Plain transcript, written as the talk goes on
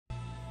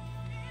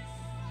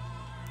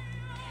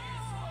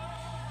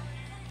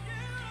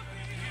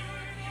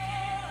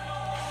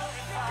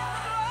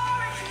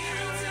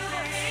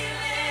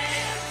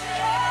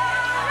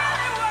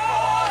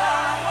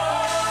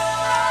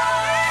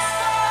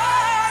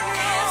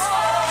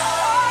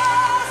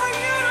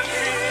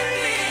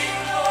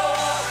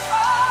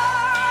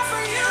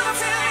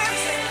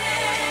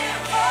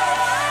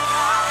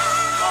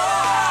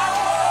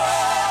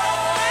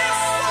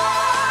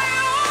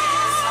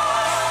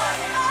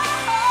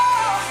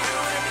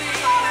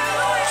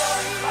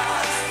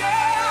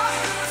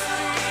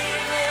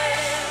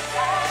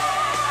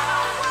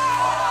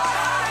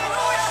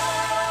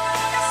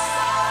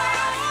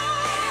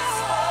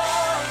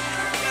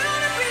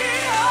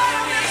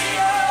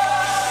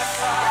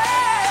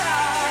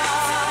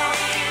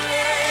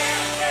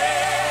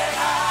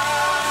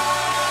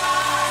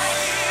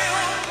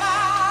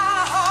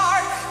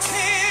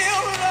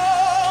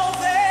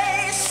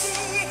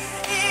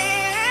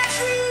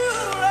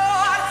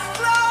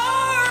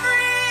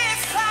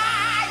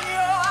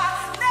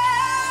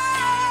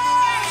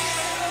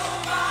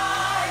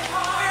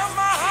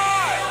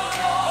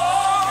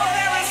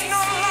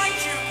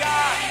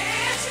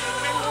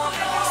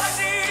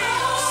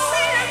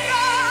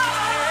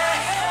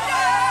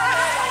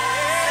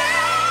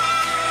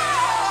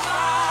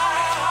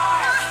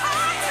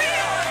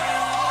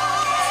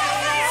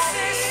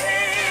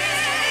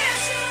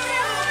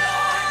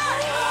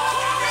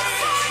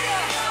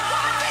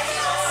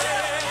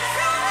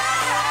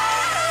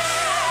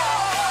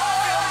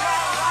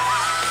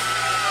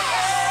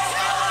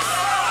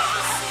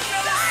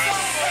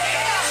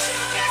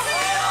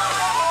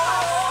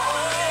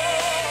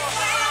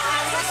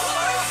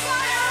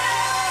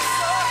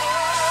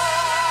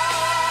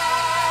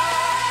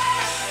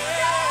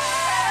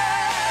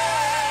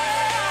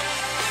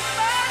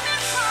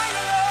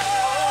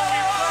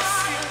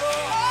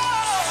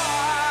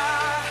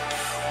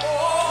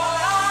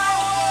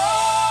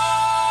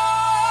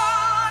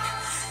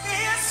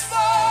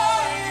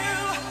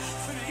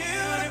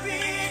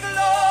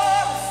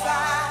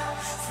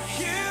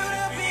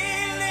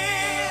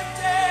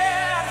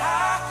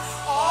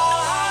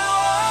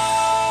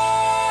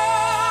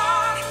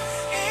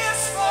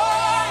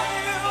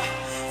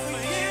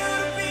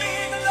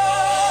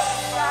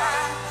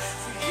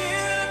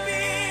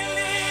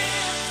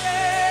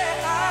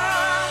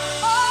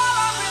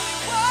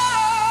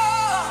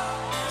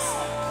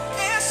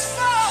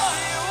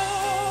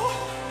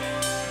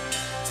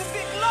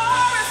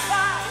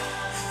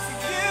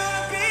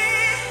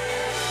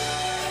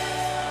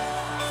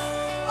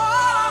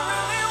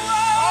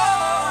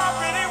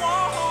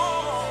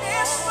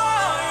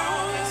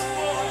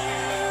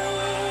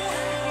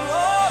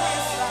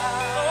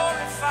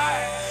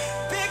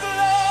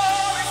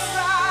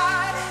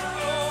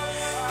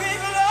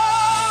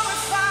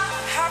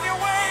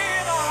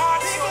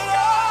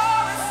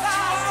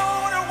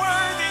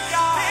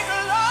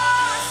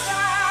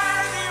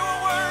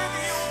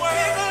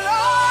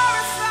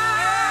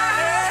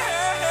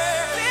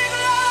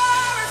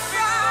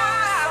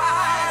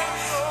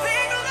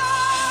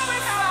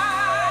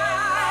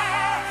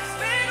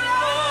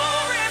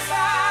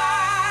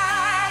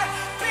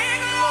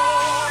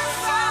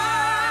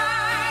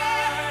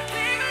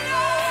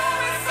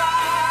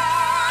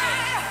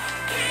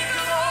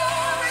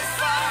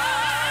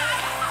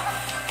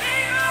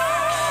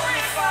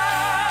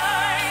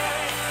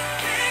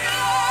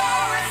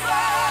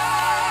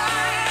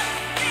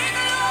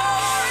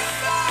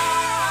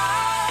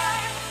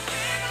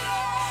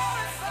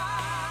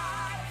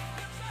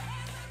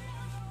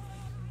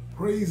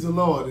Praise the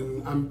Lord,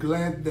 and I'm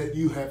glad that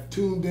you have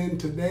tuned in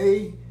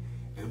today,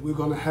 and we're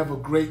going to have a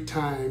great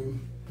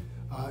time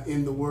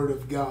in the Word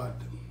of God.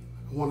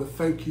 I want to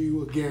thank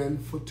you again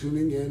for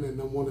tuning in, and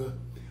we're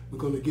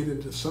going to get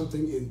into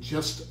something in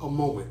just a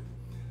moment.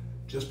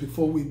 Just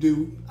before we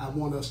do, I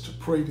want us to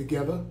pray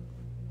together,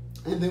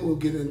 and then we'll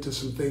get into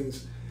some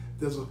things.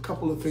 There's a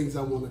couple of things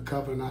I want to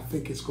cover, and I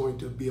think it's going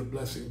to be a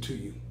blessing to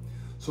you.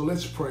 So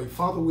let's pray.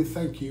 Father, we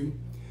thank you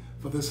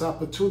for this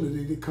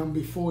opportunity to come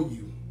before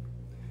you.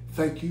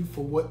 Thank you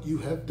for what you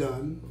have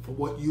done, for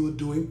what you are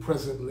doing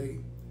presently,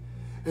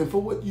 and for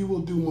what you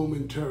will do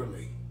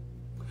momentarily.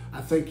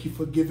 I thank you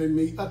for giving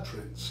me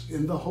utterance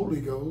in the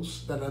Holy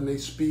Ghost that I may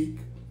speak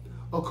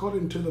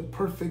according to the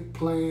perfect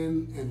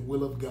plan and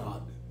will of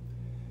God,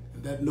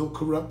 and that no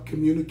corrupt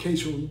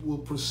communication will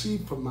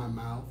proceed from my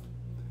mouth,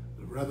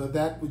 but rather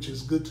that which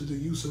is good to the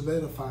use of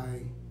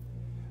edifying,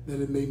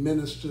 that it may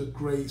minister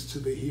grace to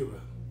the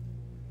hearer.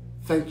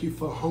 Thank you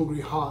for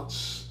hungry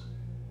hearts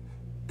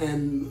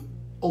and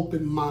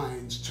open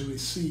minds to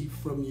receive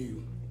from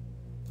you.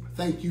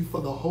 Thank you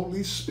for the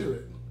Holy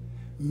Spirit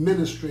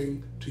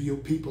ministering to your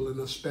people in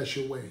a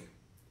special way.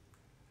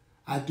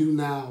 I do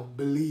now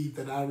believe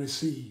that I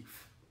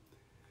receive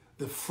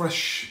the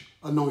fresh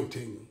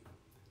anointing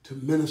to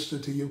minister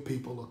to your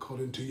people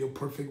according to your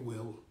perfect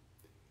will.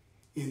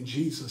 In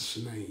Jesus'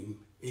 name,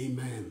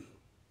 amen.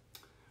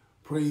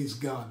 Praise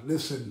God.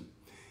 Listen,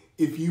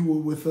 if you were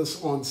with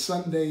us on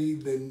Sunday,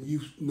 then you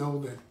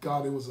know that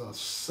God, it was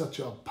such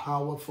a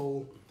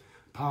powerful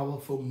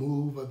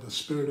move of the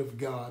Spirit of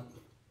God.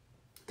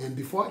 And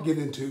before I get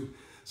into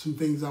some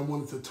things I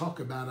wanted to talk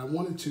about, I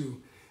wanted to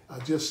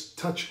just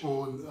touch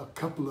on a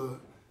couple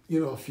of,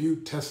 a few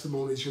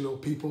testimonies.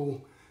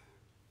 People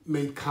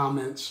made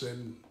comments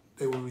and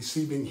they were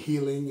receiving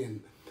healing,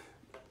 and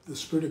the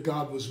Spirit of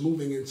God was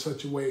moving in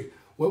such a way.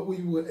 What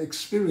we were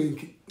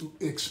experiencing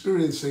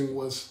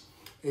was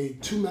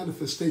two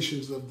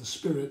manifestations of the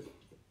Spirit,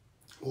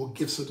 or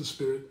gifts of the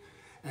Spirit,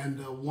 and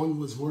one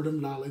was word of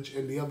knowledge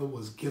and the other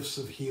was gifts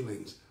of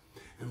healings.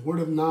 And word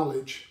of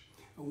knowledge,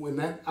 when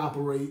that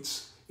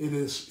operates, a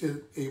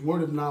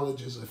word of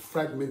knowledge is a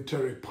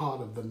fragmentary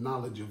part of the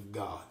knowledge of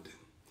God.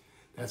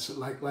 That's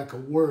like a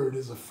word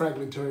is a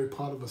fragmentary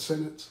part of a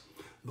sentence.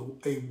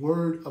 A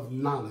word of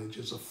knowledge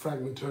is a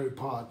fragmentary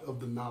part of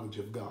the knowledge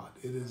of God.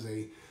 It is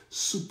a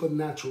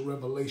supernatural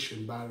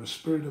revelation by the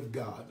Spirit of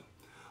God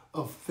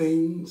of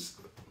things,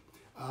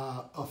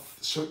 of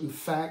certain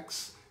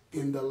facts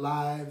in the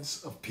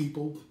lives of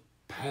people,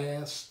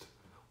 past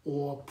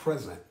or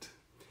present.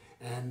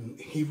 And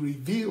he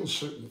reveals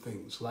certain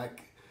things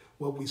like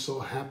what we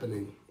saw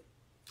happening.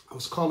 I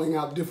was calling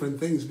out different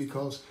things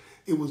because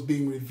it was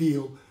being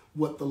revealed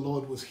what the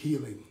Lord was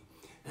healing.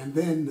 And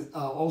then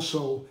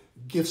also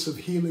gifts of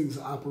healings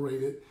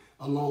operated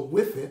along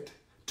with it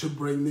to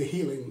bring the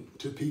healing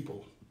to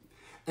people.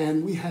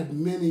 And we had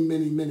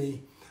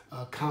many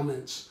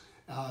comments,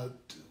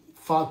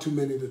 far too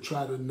many to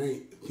try to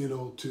name,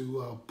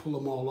 to pull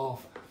them all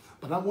off.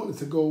 But I wanted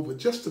to go over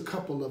just a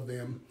couple of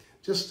them,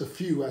 just a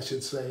few, I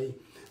should say,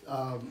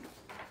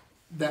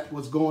 that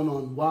was going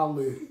on while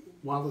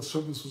the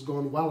service was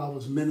going, while I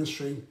was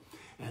ministering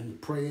and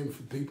praying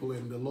for people,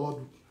 and the Lord,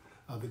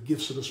 the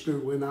gifts of the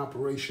Spirit were in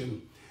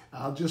operation.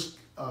 I'll just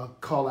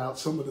call out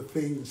some of the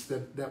things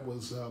that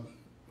was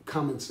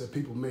comments that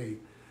people made.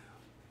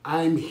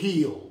 I'm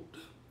healed.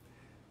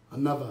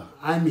 Another,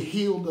 I'm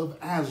healed of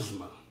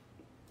asthma.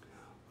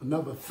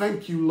 Another,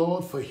 thank you,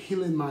 Lord, for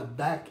healing my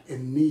back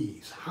and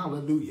knees.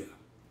 Hallelujah.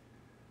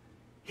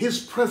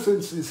 His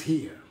presence is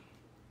here.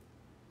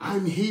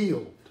 I'm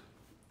healed.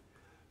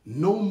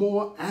 No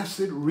more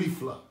acid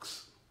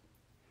reflux.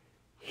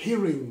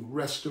 Hearing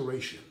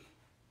restoration.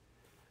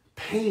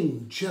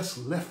 Pain just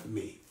left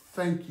me.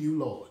 Thank you,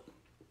 Lord.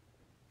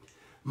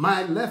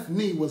 My left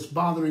knee was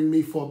bothering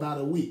me for about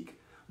a week,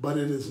 but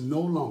it is no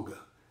longer.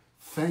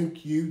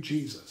 Thank you,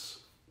 Jesus.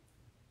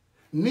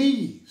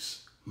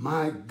 Knees,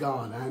 my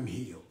God, I'm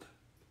healed.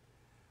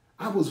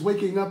 I was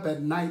waking up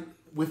at night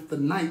with the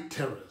night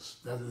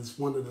terrors. That is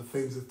one of the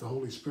things that the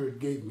Holy Spirit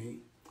gave me.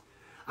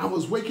 I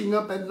was waking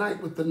up at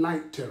night with the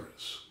night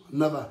terrors.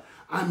 Another,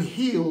 I'm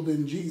healed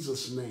in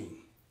Jesus' name.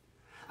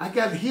 I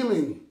got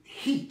healing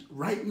heat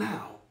right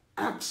now.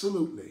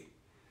 Absolutely.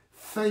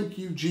 Thank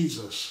you,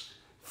 Jesus.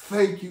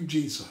 Thank you,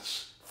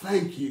 Jesus.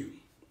 Thank you.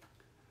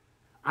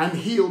 I'm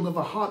healed of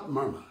a heart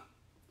murmur.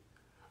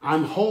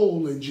 I'm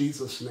whole in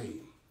Jesus'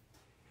 name.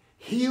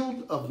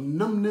 Healed of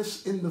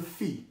numbness in the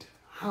feet.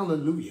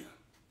 Hallelujah.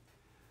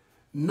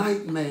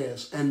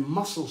 Nightmares and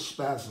muscle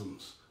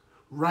spasms.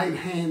 Right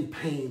hand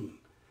pain.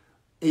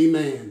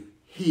 Amen.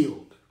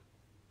 Healed.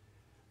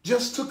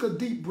 Just took a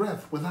deep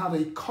breath without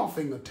a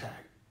coughing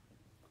attack.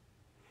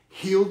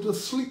 Healed of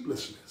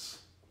sleeplessness.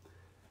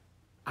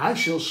 I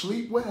shall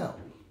sleep well.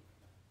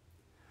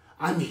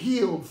 I'm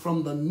healed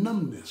from the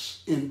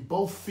numbness in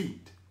both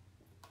feet.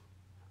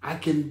 I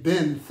can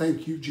bend,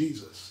 thank you,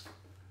 Jesus.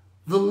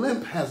 The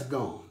limp has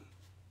gone.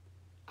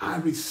 I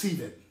receive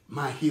it,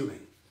 my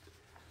healing.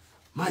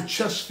 My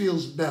chest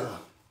feels better.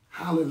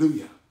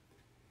 Hallelujah.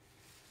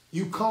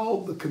 You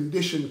called the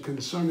condition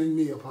concerning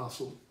me,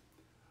 Apostle,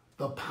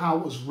 the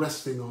powers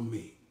resting on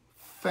me.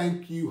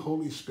 Thank you,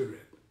 Holy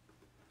Spirit.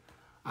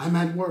 I'm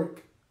at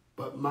work,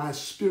 but my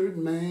spirit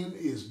man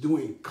is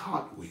doing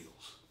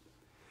cartwheels.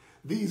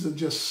 These are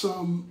just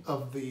some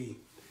of the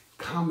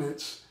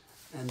comments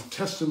and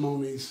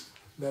testimonies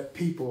that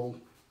people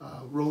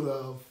wrote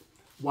of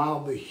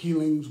while the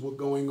healings were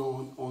going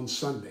on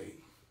Sunday.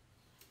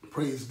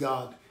 Praise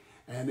God.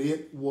 And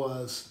it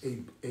was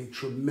a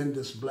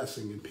tremendous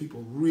blessing, and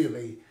people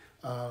really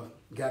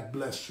got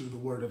blessed through the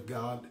word of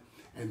God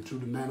and through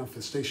the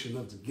manifestation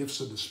of the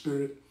gifts of the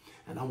Spirit.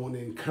 And I want to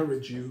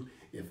encourage you,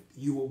 if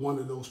you were one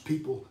of those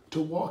people,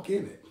 to walk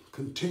in it.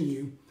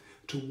 Continue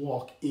to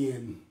walk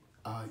in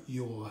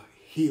your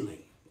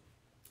healing.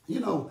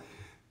 You know,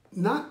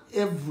 not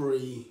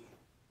every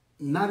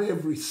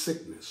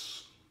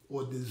sickness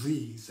or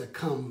disease that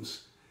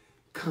comes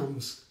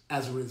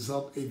as a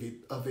result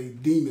of a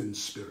demon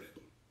spirit.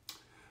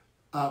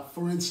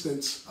 For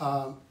instance,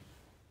 now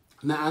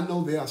I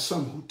know there are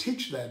some who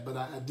teach that, but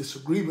I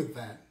disagree with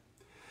that,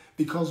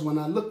 because when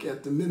I look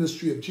at the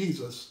ministry of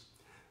Jesus,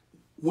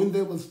 when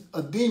there was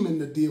a demon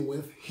to deal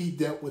with, he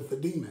dealt with the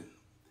demon.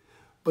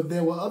 But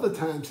there were other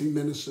times he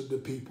ministered to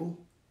people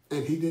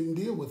and he didn't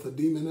deal with the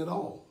demon at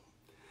all.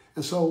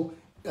 And so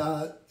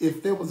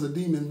if there was a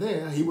demon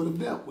there, he would have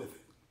dealt with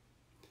it.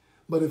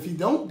 But if he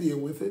don't deal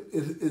with it,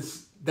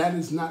 that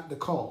is not the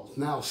cause.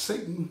 Now,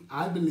 Satan,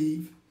 I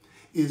believe,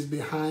 is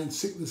behind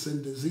sickness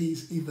and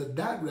disease either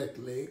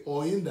directly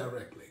or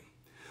indirectly.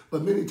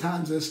 But many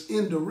times it's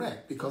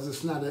indirect because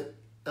it's not an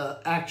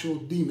actual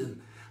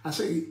demon. I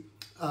say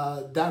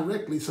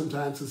directly,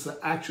 sometimes it's an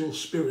actual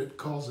spirit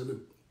causing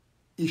an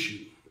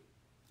issue.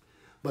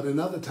 But in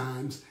other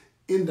times,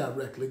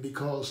 indirectly,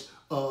 because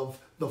of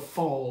the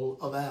fall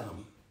of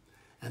Adam.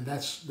 And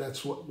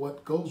that's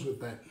what goes with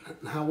that.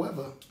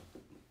 However,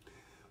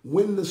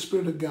 when the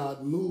Spirit of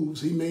God moves,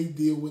 he may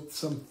deal with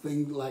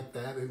something like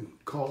that and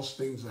cause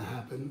things to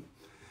happen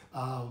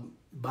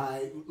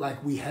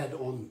like we had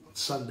on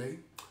Sunday.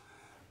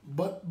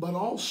 But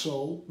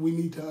also, we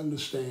need to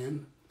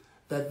understand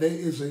that there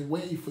is a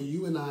way for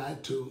you and I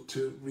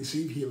to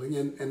receive healing.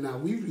 And now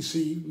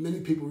many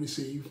people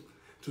receive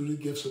through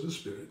the gifts of the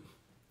Spirit.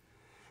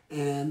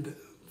 And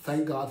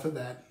thank God for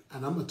that.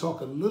 And I'm going to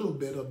talk a little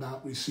bit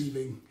about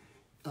receiving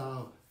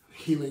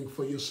healing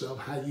for yourself,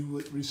 how you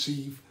would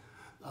receive,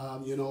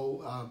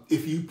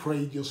 if you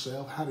prayed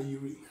yourself, how do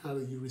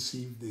you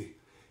receive the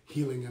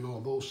healing and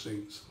all those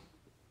things.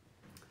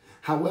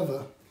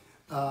 However,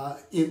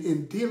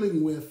 in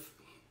dealing with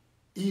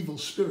evil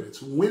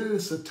spirits, when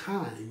it's a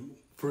time,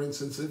 for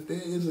instance, if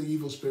there is an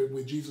evil spirit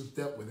where Jesus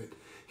dealt with it,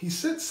 he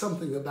said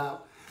something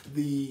about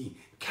the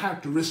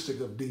characteristic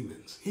of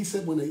demons. He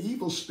said when an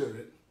evil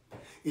spirit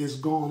is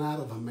gone out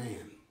of a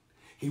man,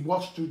 he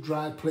walks through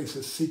dry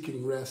places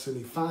seeking rest, and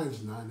he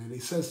finds none. And he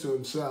says to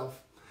himself,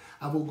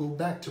 I will go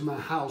back to my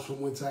house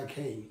from whence I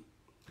came.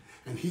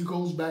 And he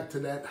goes back to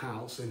that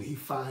house and he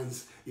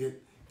finds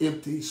it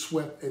empty,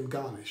 swept, and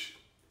garnished.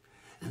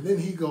 And then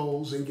he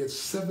goes and gets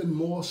 7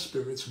 more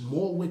spirits,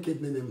 more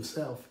wicked than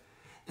himself,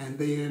 and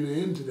they enter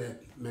into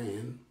that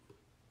man.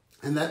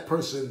 And that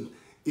person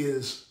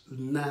is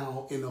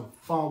now in a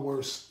far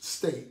worse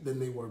state than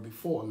they were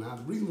before. Now,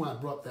 the reason why I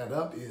brought that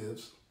up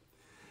is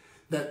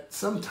that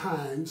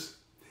sometimes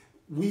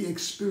we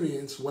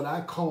experience what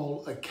I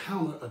call a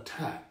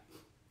counterattack.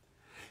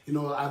 You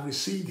know, I've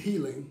received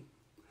healing,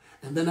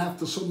 and then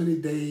after so many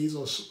days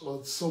or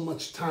so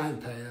much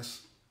time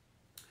pass,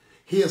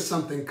 here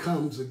something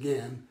comes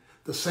again,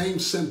 the same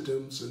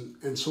symptoms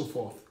and so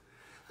forth.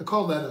 I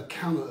call that a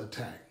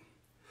counterattack.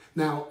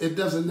 Now, it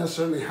doesn't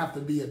necessarily have to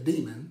be a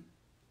demon,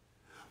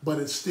 but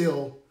it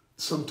still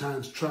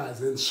sometimes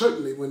tries. And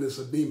certainly when it's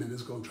a demon,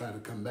 it's going to try to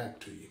come back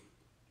to you.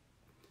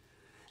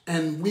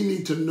 And we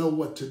need to know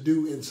what to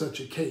do in such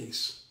a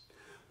case.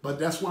 But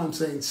that's why I'm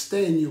saying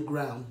stay in your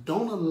ground.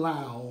 Don't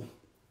allow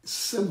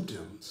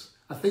symptoms.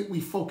 I think we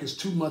focus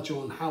too much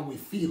on how we're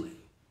feeling.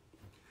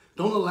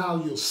 Don't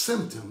allow your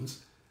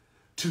symptoms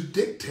to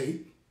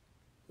dictate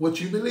what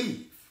you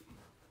believe.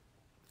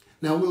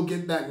 Now we'll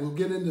get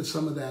into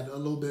some of that a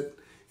little bit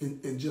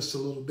in just a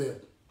little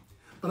bit.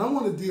 But I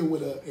want to deal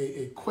with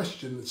a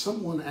question.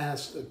 Someone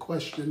asked a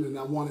question and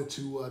I wanted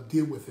to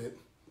deal with it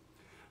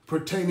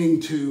pertaining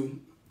to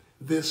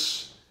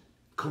this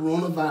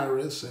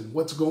coronavirus and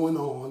what's going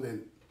on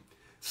and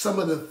some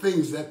of the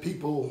things that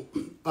people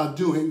are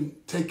doing,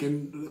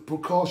 taking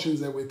precautions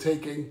that we're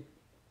taking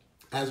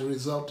as a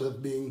result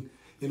of being,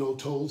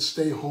 told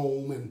stay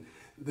home and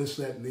this,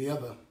 that, and the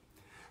other.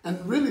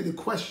 And really the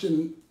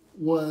question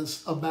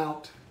was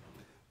about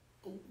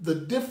the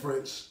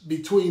difference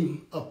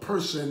between a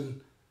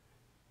person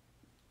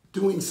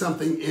doing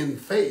something in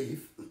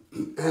faith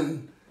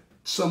and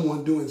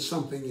someone doing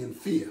something in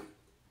fear.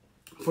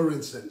 For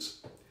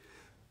instance,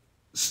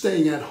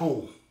 staying at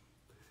home.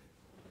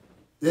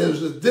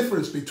 There's a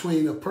difference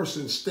between a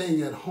person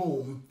staying at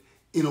home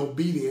in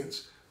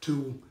obedience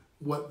to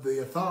what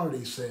the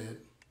authorities said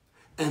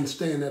and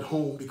staying at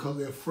home because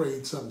they're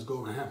afraid something's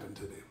going to happen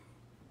to them.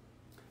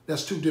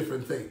 That's two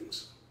different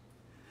things.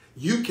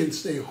 You can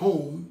stay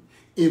home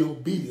in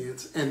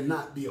obedience and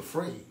not be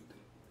afraid.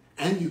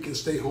 And you can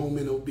stay home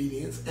in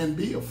obedience and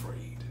be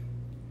afraid.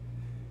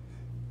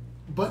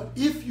 But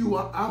if you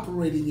are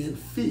operating in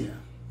fear,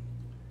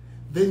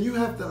 then you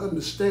have to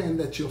understand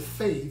that your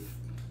faith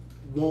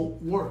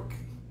won't work.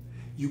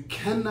 You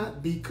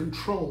cannot be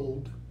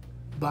controlled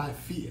by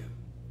fear.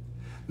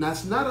 Now,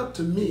 it's not up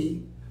to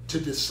me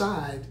to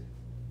decide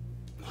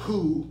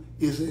who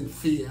is in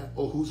fear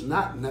or who's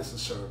not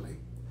necessarily.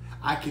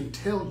 I can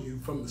tell you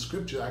from the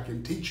scripture, I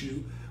can teach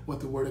you what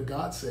the word of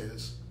God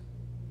says,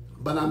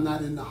 but I'm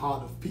not in the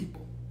heart of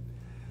people.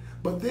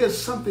 But there's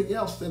something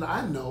else that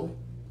I know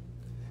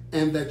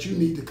and that you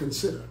need to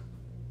consider.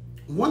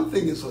 One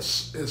thing is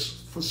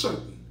for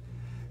certain,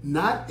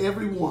 not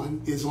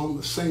everyone is on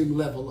the same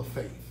level of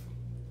faith.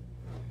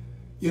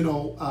 You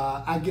know,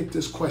 I get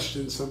this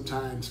question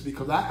sometimes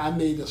because I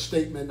made a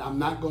statement, I'm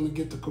not going to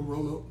get the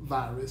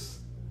coronavirus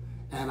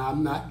and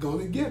I'm not going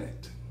to get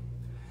it.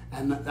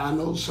 And I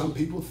know some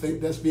people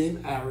think that's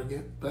being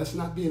arrogant, but that's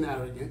not being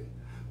arrogant.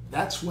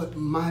 That's what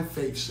my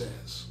faith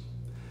says.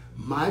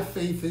 My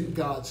faith in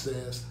God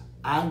says,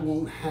 I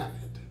won't have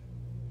it.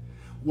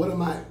 What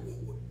am I,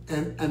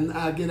 and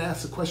I get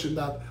asked a question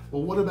about,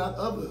 well, what about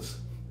others?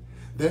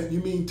 That you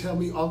mean tell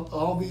me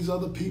all these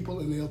other people,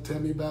 and they'll tell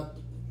me about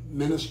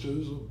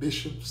ministers or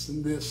bishops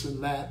and this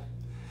and that,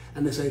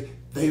 and they say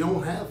they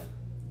don't have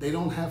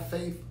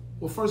faith.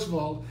 Well, first of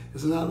all,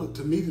 it's not up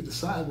to me to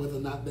decide whether or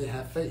not they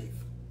have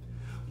faith.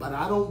 But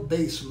I don't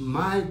base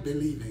my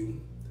believing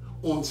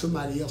on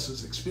somebody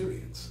else's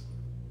experience.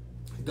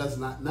 It does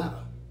not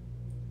matter.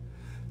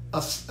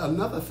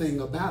 Another thing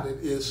about it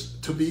is,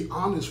 to be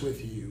honest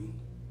with you,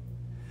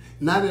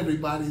 not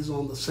everybody's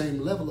on the same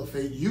level of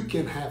faith. You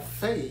can have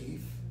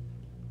faith,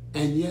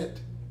 and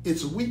yet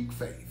it's weak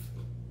faith.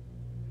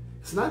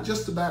 It's not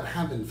just about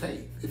having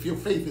faith. If your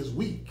faith is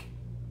weak,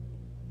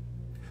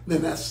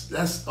 then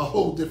that's a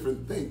whole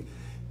different thing.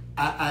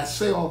 I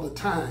say all the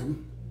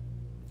time,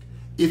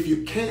 if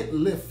you can't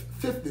lift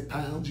 50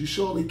 pounds, you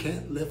surely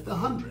can't lift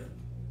 100.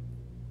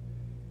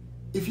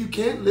 If you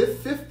can't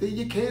lift 50,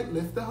 you can't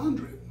lift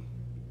 100.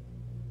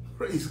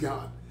 Praise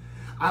God.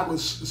 I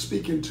was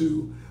speaking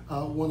to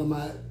one of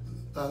my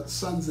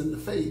sons in the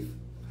faith,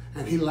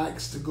 and he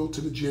likes to go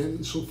to the gym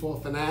and so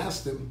forth, and I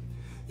asked him,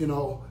 you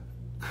know,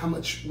 how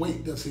much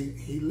weight does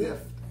he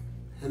lift?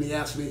 And he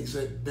asked me, he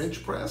said,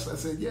 bench press? I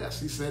said,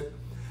 yes. He said,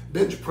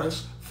 bench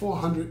press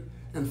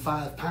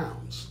 405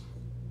 pounds.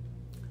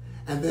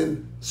 And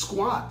then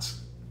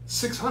squats,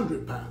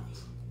 600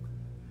 pounds.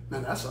 Now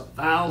that's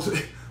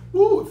 1,000,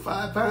 woo,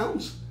 5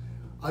 pounds.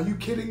 Are you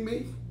kidding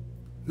me?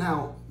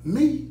 Now,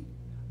 me,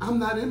 I'm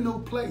not in no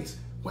place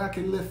where I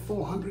can lift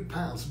 400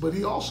 pounds. But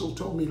he also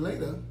told me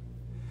later,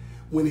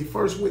 when he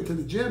first went to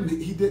the gym,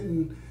 he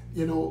didn't,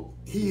 you know,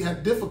 he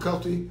had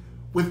difficulty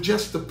with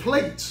just the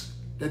plates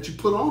that you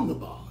put on the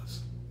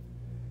bars.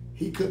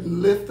 He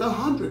couldn't lift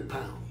 100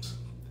 pounds,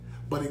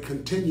 but he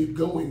continued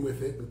going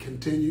with it and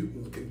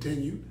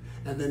continued,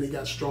 and then he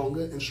got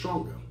stronger and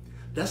stronger.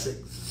 That's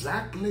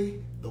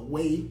exactly the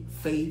way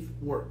faith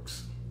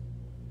works.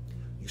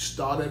 You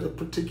start at a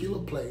particular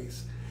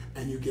place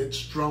and you get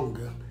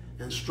stronger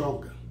and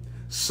stronger.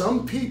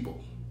 Some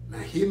people, now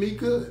hear me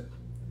good,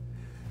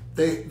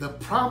 the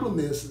problem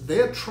is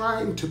they're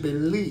trying to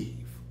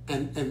believe,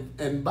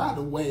 and by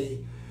the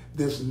way,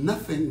 there's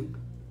nothing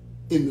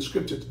in the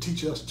scripture to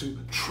teach us to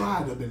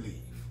try to believe.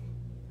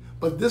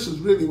 But this is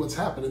really what's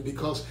happening,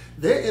 because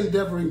they're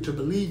endeavoring to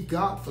believe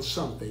God for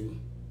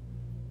something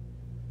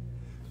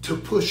to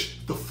push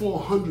the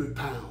 400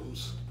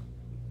 pounds,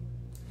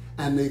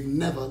 and they've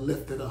never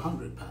lifted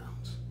 100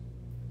 pounds.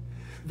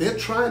 They're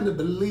trying to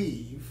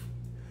believe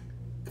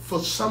for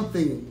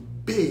something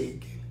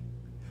big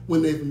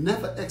when they've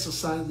never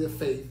exercised their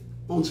faith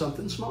on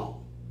something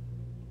small.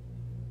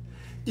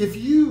 If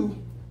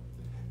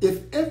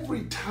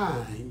every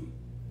time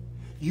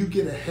you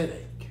get a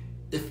headache,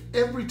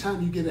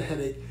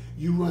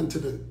 you run to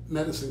the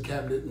medicine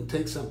cabinet and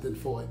take something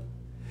for it,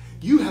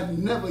 you have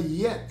never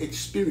yet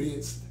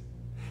experienced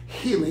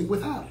healing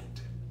without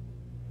it.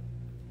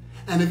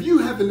 And if you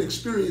haven't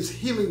experienced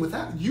healing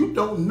without it, you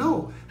don't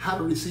know how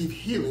to receive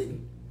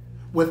healing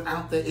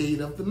without the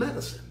aid of the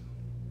medicine.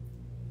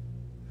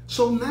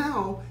 So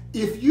now,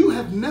 if you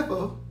have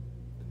never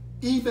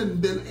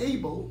even been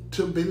able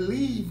to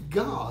believe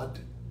God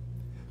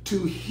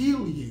to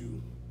heal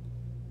you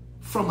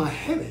from a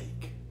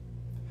headache,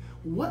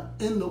 what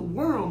in the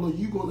world are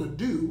you going to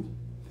do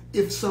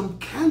if some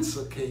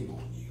cancer came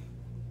on you?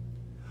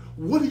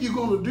 What are you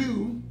going to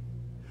do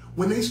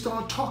when they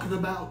start talking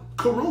about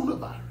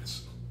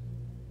coronavirus?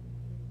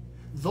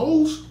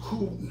 Those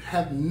who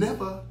have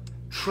never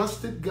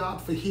trusted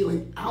God for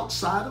healing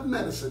outside of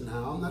medicine,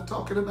 now I'm not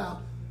talking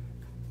about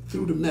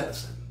through the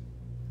medicine,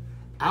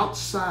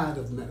 outside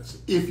of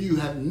medicine. If you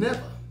have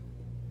never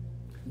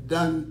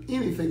done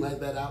anything like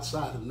that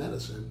outside of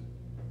medicine,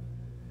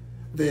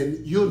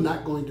 then you're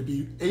not going to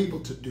be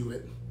able to do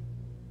it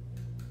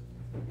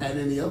at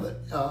any other,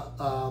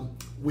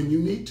 when you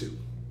need to.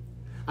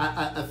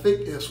 I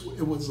think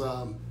it was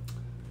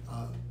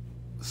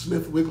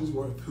Smith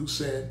Wigglesworth who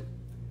said,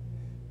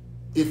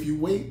 if you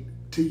wait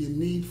till you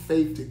need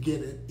faith to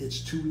get it, it's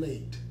too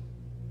late.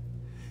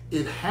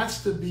 It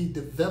has to be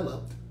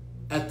developed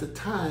at the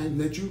time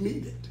that you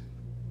need it.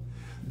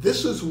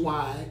 This is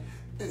why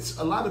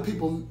a lot of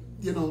people,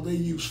 they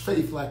use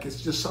faith like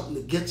it's just something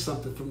to get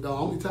something from God.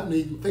 The only time they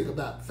even think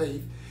about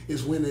faith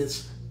is when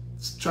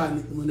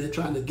they're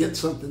trying to get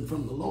something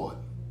from the Lord.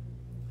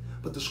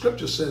 But the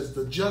scripture says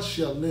the just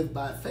shall live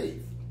by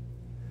faith.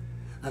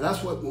 And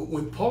that's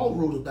when Paul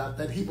wrote about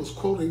that, he was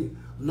quoting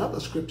another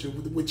scripture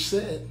which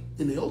said,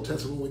 in the Old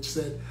Testament, which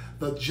said,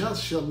 the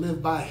just shall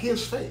live by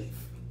his faith.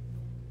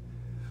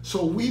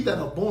 So we that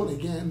are born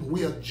again,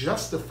 we are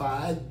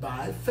justified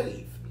by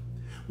faith.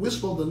 We're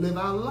supposed to live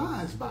our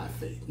lives by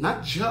faith,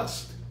 not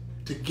just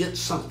to get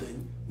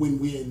something when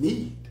we're in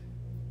need.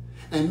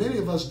 And many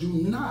of us do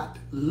not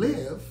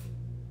live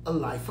a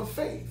life of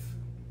faith.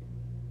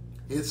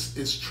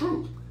 It's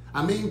true.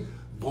 I mean,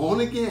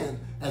 born again,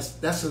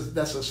 that's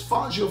as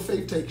far as your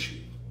faith takes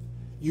you.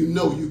 You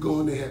know you're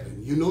going to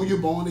heaven. You know you're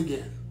born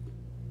again.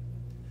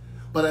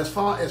 But as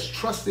far as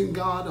trusting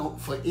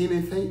God for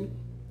anything,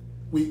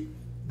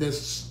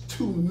 there's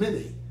too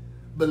many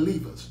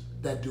believers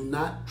that do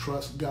not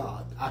trust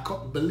God. I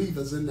call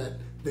believers in that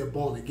they're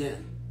born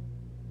again.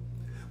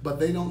 But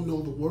they don't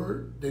know the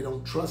word. They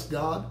don't trust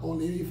God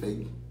on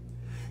anything.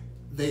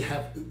 They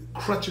have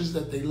crutches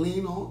that they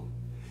lean on.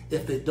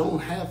 If they don't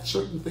have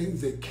certain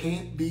things, they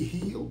can't be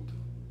healed.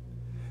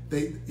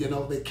 They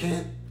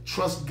can't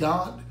trust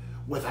God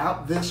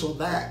without this or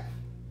that.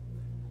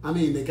 I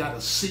mean, they got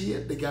to see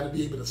it. They got to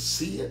be able to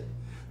see it.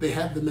 They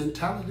have the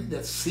mentality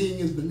that seeing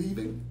is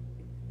believing.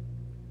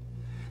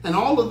 And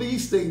all of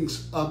these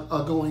things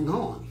are going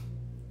on.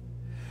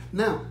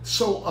 Now,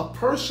 so a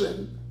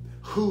person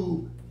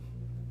who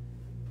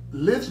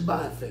lives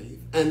by faith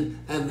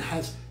and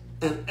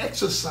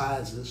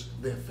exercises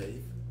their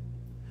faith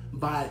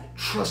by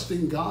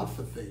trusting God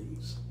for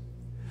things,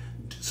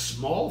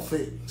 small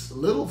things,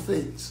 little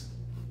things,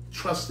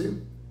 trust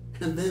him,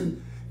 and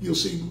then you'll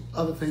see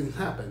other things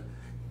happen.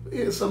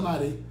 Here's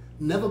somebody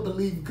never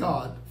believed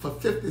God for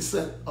 50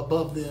 cents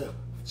above their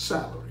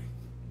salary.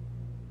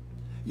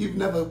 You've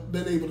never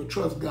been able to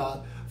trust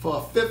God for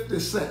a 50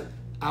 cent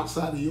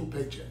outside of your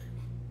paycheck.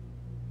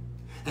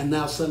 And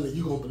now suddenly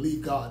you're going to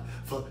believe God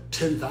for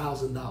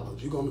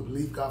 $10,000. You're going to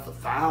believe God for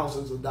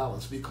thousands of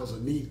dollars because a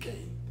need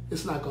came.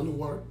 It's not going to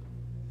work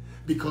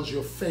because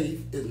your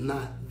faith is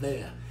not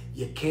there.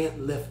 You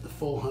can't lift the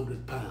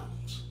 400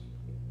 pounds.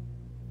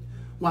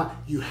 Why?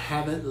 You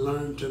haven't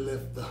learned to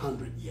lift the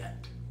 100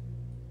 yet.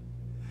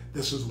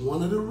 This is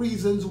one of the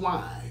reasons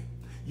why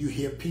you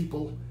hear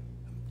people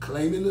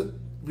claiming to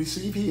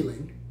receive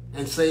healing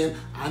and saying,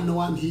 I know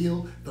I'm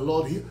healed, the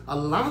Lord healed. A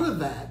lot of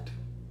that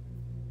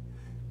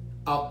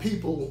are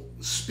people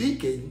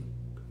speaking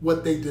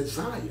what they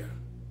desire,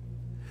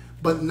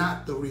 but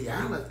not the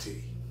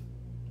reality.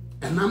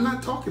 And I'm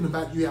not talking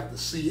about you have to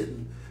see it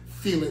and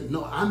feel it.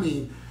 No, I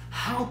mean,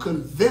 how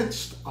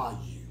convinced are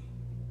you?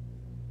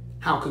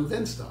 How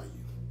convinced are you?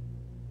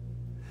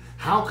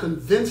 How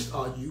convinced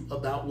are you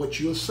about what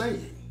you're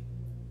saying?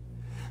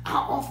 I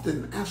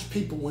often ask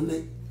people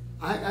when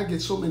I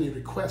get so many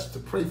requests to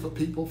pray for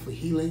people for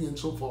healing and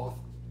so forth.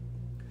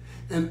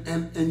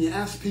 And you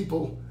ask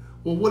people,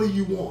 well, what do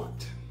you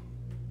want?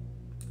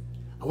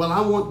 Well,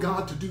 I want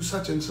God to do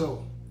such and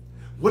so.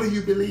 What do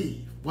you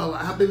believe? Well,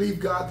 I believe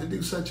God to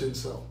do such and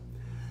so.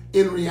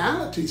 In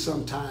reality,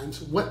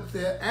 sometimes what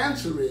their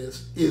answer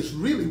is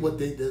really what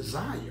they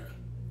desire,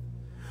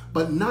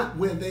 but not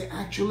where they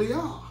actually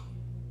are.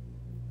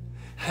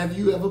 Have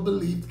you ever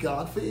believed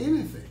God for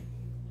anything?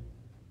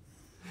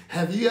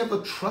 Have you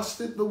ever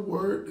trusted the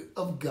word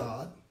of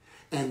God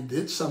and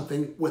did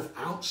something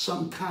without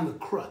some kind of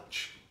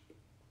crutch?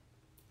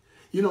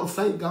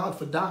 Thank God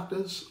for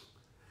doctors,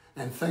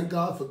 and thank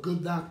God for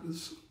good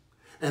doctors,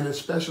 and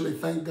especially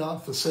thank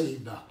God for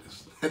saved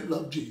doctors that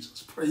love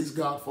Jesus. Praise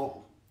God for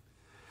them.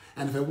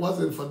 And if it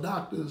wasn't for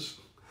doctors,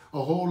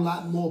 a whole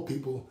lot more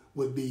people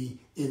would be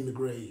in the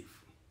grave.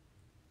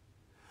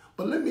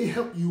 But let me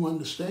help you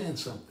understand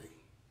something.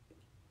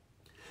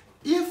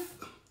 If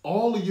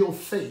all of your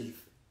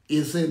faith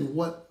is in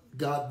what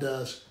God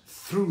does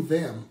through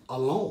them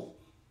alone,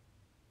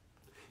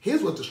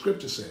 here's what the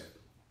scripture said.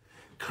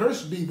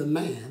 Cursed be the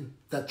man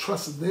that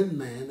trusteth in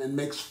man and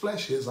makes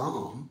flesh his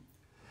arm,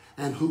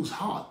 and whose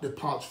heart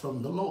departs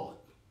from the Lord.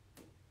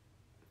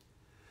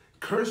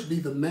 Cursed be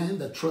the man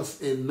that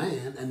trusts in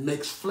man and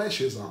makes flesh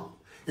his arm.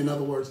 In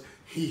other words,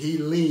 he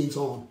leans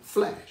on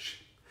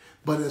flesh,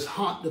 but his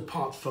heart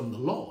departs from the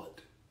Lord.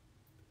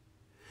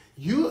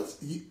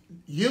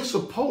 You're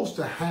supposed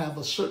to have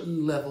a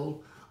certain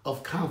level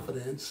of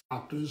confidence,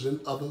 doctors and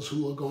others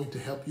who are going to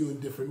help you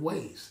in different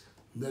ways.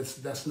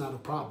 That's not a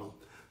problem.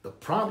 The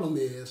problem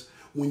is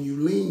when you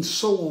lean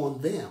so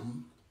on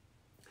them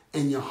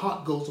and your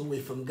heart goes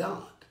away from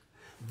God.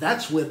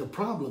 That's where the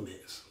problem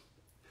is.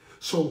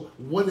 So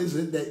what is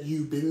it that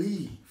you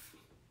believe?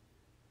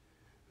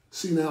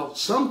 See, now,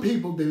 some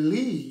people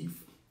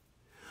believe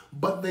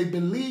but they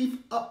believe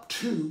up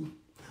to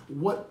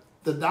what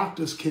the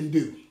doctors can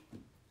do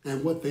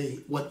and what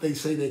they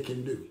say they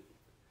can do.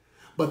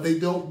 But they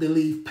don't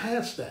believe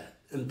past that.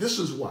 And this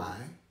is why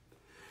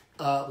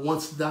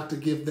once the doctor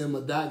gives them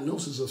a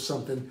diagnosis of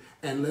something,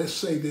 and let's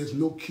say there's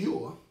no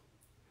cure,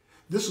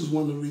 this is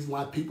one of the reasons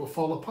why people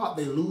fall apart.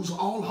 They lose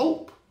all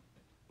hope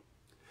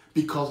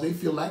because they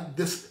feel like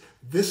this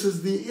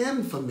is the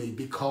end for me,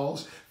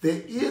 because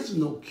there is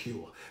no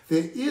cure.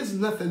 There is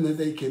nothing that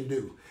they can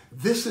do.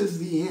 This is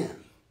the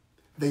end.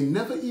 They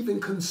never even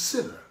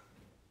consider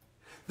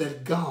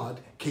that God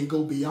can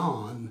go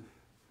beyond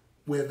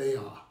where they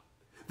are,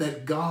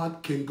 that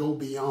God can go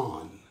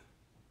beyond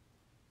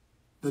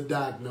the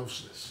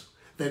diagnosis,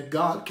 that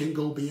God can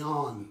go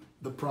beyond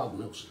the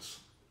prognosis.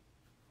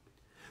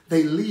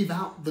 They leave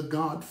out the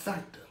God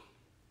factor.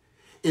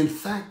 In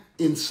fact,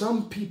 in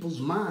some people's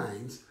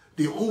minds,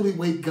 the only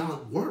way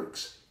God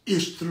works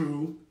is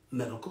through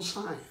medical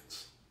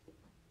science.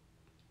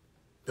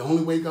 The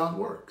only way God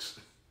works.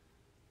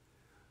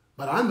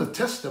 But I'm a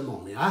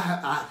testimony.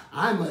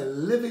 I'm a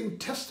living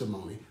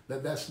testimony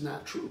that that's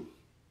not true.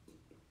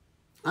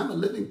 I'm a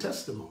living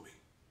testimony.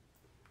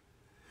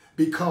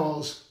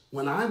 Because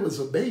when I was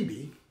a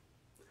baby,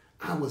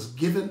 I was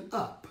given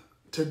up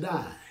to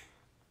die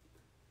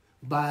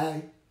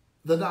by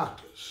the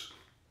doctors.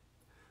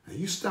 Now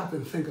you stop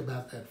and think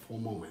about that for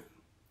a moment.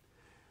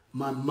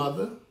 My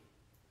mother,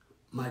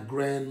 my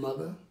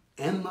grandmother,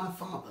 and my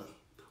father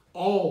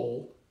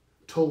all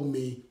told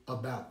me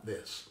about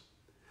this.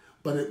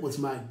 But it was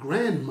my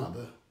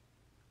grandmother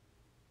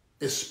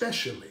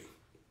especially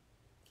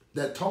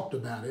that talked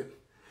about it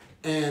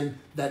and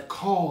that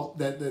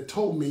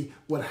told me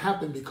what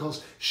happened,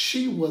 because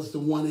she was the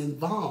one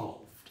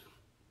involved.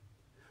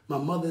 My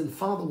mother and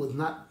father was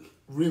not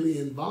really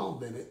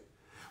involved in it.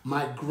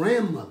 My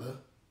grandmother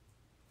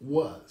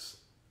was.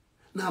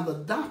 Now the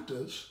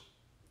doctors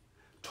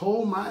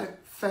told my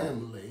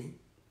family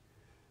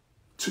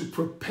to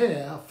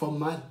prepare for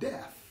my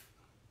death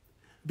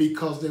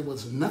because there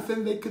was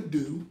nothing they could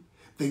do.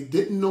 They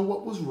didn't know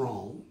what was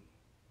wrong,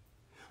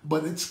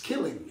 but it's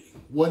killing me.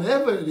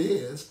 Whatever it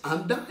is,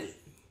 I'm dying.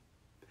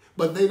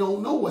 But they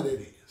don't know what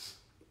it is.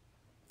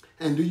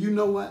 And do you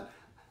know what?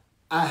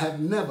 I have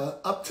never,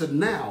 up to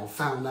now,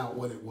 found out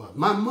what it was.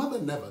 My mother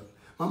never.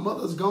 My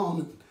mother's gone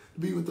to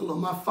be with the Lord.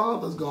 My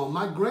father's gone.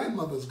 My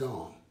grandmother's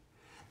gone.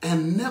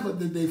 And never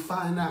did they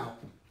find out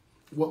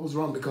what was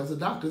wrong, because the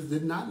doctors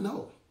did not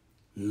know.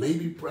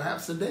 Maybe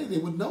perhaps today they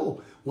would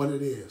know what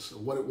it is or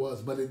what it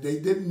was, but they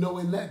didn't know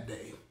in that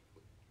day.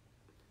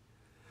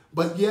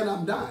 But yet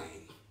I'm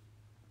dying.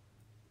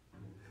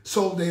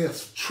 So they're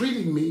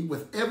treating me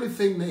with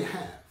everything they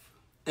have,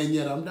 and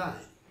yet I'm dying.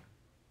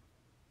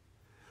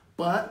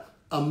 But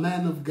a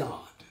man of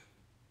God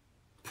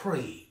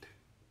prayed.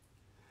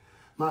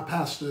 My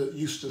pastor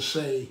used to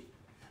say,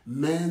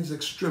 man's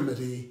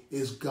extremity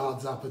is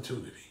God's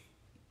opportunity.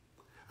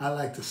 I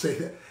like to say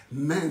that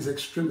man's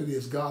extremity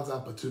is God's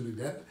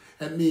opportunity.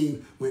 That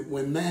means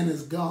when man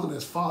is gone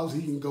as far as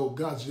he can go,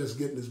 God's just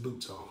getting his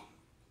boots on.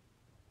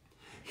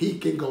 He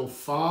can go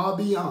far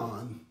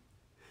beyond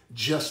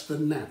just the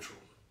natural.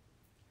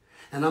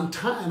 And I'm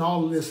tying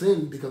all of this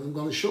in because I'm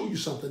going to show you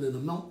something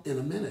in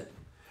a minute.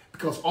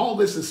 Because all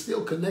this is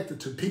still connected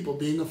to people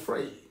being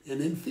afraid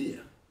and in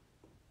fear.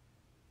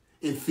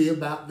 In fear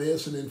about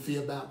this and in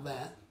fear about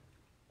that.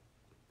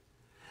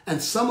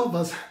 And some of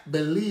us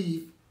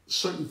believe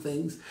certain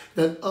things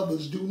that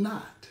others do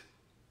not,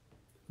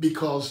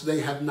 because they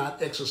have not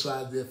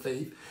exercised their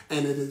faith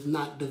and it is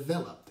not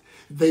developed.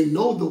 They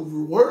know the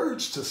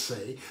words to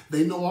say,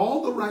 they know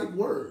all the right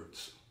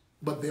words,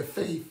 but their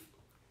faith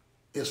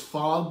is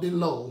far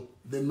below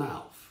the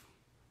mouth.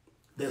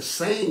 They're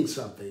saying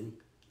something,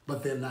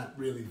 but they're not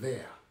really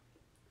there.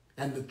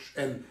 And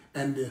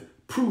the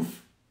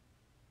proof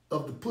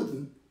of the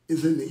pudding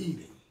is in the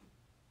eating.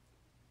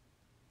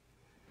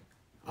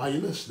 Are you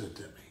listening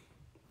to me?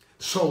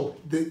 So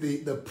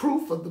the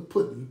proof of the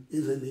pudding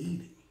is in the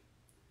eating.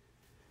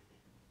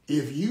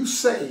 If you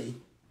say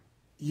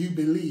you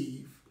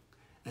believe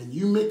and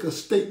you make a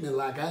statement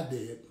like I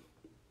did,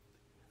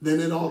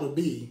 then it ought to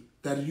be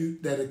that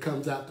it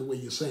comes out the way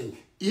you're saying,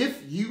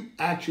 if you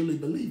actually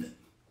believe it.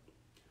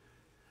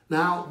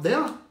 Now, there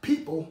are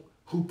people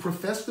who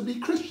profess to be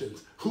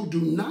Christians who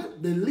do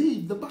not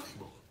believe the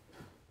Bible.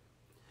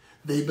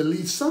 They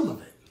believe some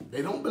of it.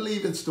 They don't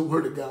believe it's the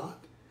Word of God.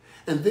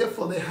 And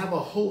therefore, they have a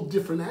whole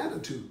different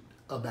attitude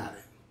about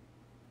it.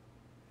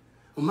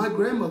 Well, my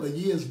grandmother,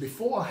 years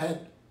before,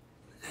 had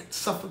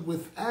suffered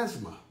with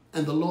asthma,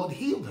 and the Lord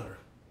healed her.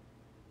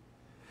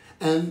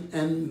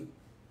 And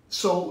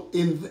so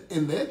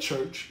in their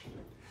church,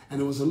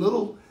 and it was a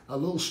little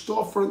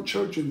storefront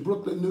church in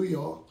Brooklyn, New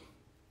York,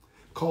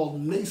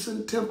 called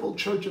Mason Temple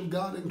Church of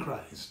God in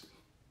Christ.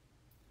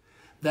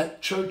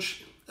 That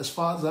church, as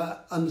far as I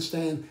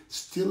understand,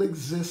 still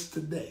exists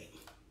today.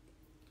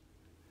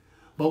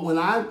 But when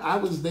I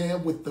was there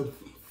with the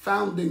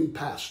founding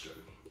pastor,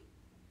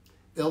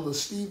 Elder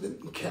Stephen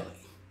Kelly,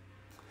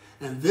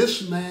 and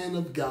this man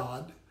of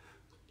God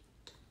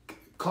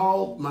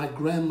called my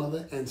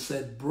grandmother and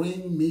said,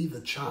 "Bring me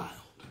the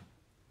child."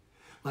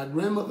 My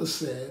grandmother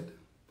said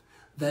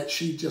that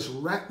she just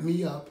wrapped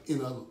me up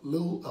in a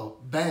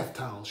little bath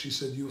towel. She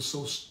said, "You were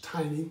so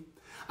tiny.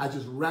 I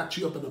just wrapped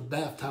you up in a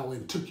bath towel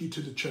and took you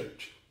to the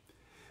church."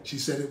 She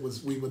said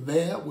we were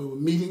there, we were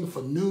meeting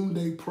for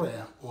noonday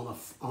prayer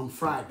on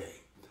Friday.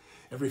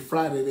 Every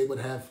Friday they would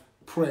have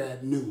prayer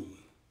at noon.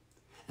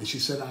 And she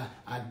said,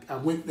 I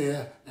went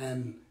there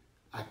and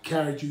I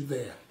carried you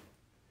there.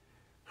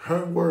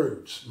 Her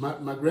words,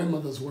 my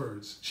grandmother's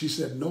words, she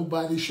said,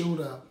 nobody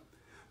showed up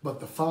but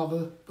the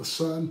Father, the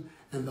Son,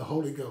 and the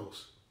Holy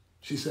Ghost.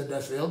 She said,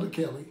 that's Elder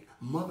Kelly,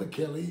 Mother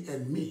Kelly,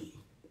 and me.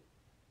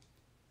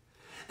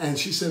 And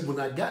she said, when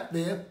I got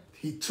there,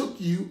 he took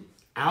you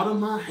out of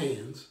my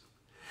hands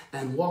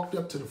and walked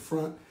up to the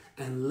front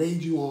and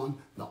laid you on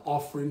the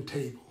offering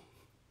table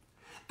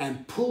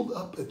and pulled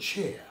up a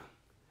chair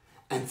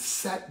and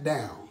sat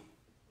down,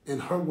 in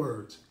her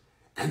words,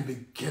 and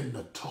began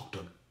to talk to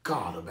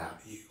God about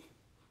you.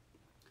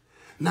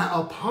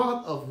 Now, a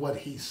part of what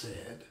he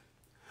said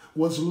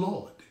was,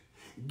 Lord,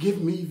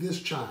 give me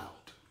this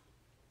child.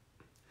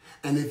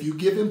 And if you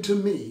give him to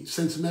me,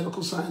 since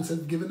medical science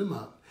has given him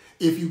up,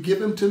 if you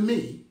give him to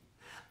me,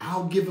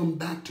 I'll give him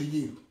back to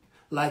you,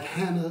 like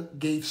Hannah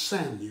gave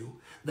Samuel,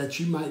 that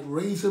you might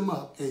raise him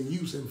up and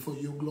use him for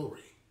your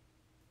glory.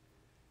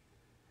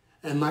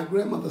 And my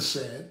grandmother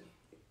said,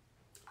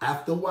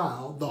 after a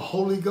while, the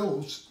Holy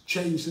Ghost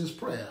changed his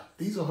prayer.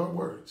 These are her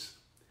words.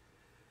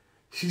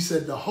 She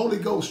said, the Holy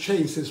Ghost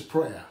changed his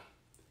prayer.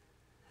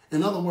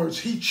 In other words,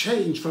 he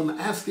changed from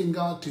asking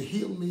God to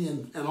heal me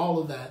and all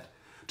of that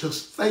to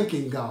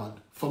thanking God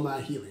for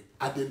my healing.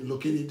 I didn't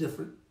look any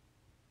different.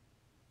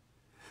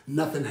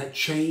 Nothing had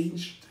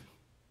changed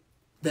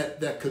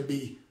that could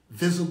be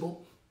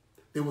visible.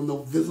 There were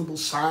no visible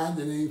sign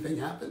that anything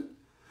happened.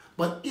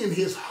 But in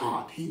his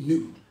heart, he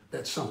knew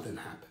that something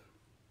happened.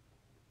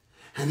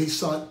 And he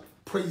started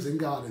praising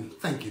God and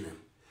thanking him.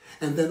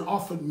 And then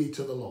offered me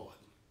to the Lord.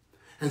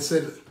 And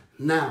said,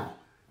 now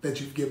that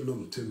you've given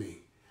him to me,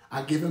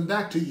 I give him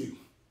back to you.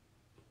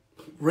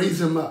 Raise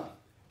him up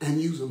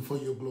and use him for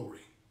your glory.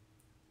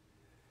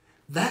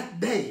 That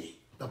day,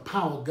 the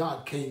power of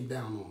God came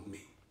down on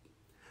me.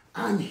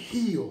 I'm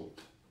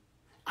healed.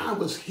 I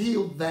was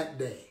healed that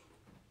day.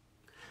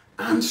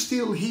 I'm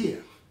still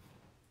here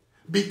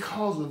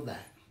because of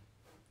that.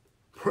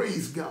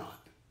 Praise God.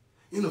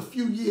 In a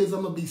few years,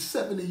 I'm going to be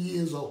 70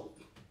 years old.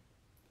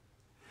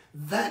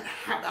 That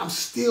happened. I'm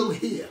still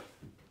here.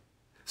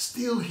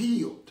 Still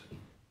healed.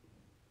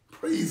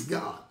 Praise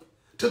God.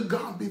 To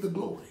God be the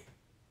glory.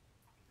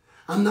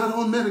 I'm not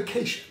on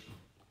medication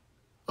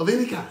of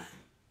any kind.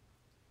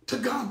 To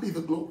God be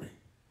the glory.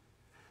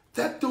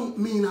 That don't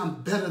mean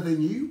I'm better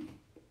than you.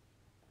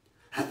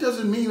 That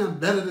doesn't mean I'm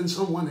better than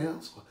someone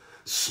else, or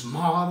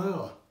smarter,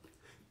 or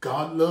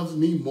God loves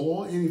me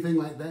more, anything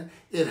like that.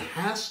 It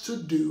has to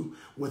do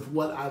with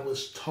what I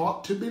was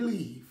taught to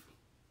believe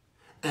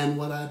and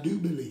what I do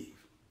believe.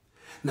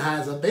 Now,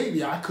 as a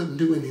baby, I couldn't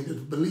do anything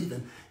to believe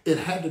in. It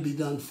had to be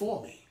done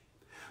for me.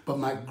 But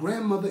my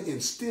grandmother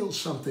instilled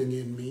something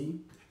in me.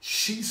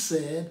 She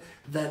said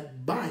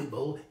that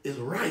Bible is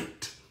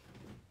right.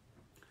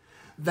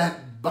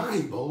 That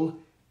Bible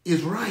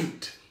is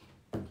right.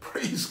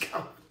 Praise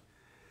God.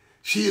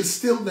 She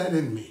instilled that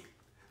in me.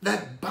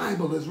 That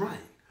Bible is right.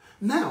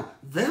 Now,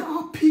 there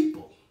are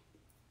people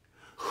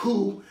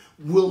who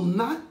will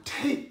not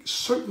take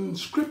certain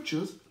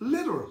scriptures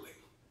literally.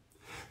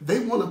 They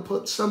want to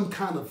put some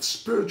kind of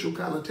spiritual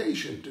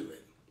connotation to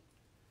it.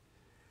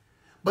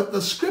 But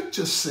the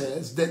scripture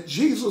says that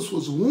Jesus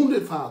was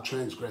wounded for our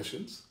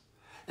transgressions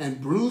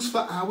and bruised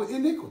for our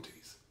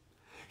iniquities.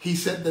 He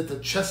said that the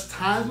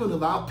chastisement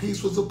of our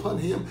peace was upon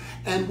him,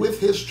 and with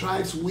his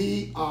stripes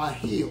we are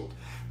healed.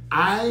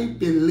 I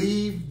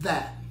believe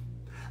that.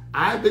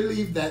 I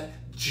believe that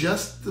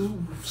just the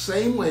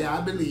same way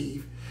I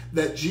believe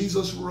that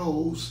Jesus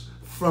rose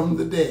from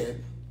the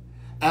dead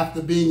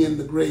after being in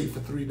the grave for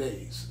 3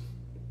 days.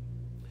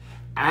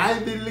 I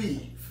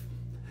believe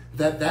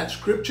that that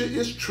scripture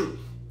is true.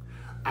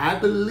 I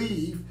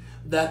believe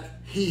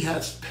that he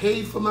has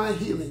paid for my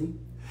healing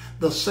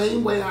the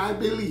same way I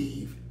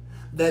believe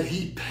that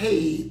he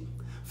paid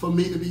for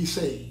me to be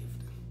saved.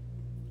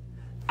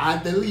 I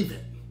believe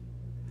it.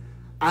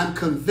 I'm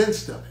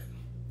convinced of it.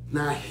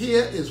 Now,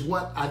 here is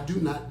what I do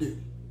not do.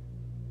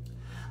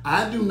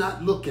 I do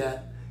not look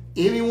at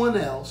anyone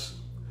else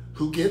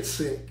who gets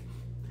sick,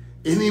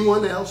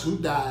 anyone else who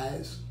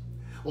dies,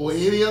 or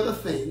any other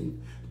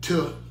thing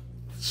to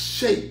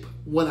shape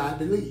what I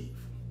believe.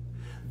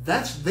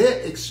 That's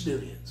their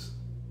experience.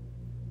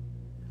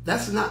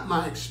 That's not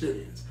my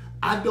experience.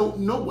 I don't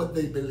know what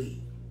they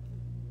believe.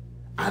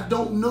 I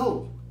don't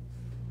know.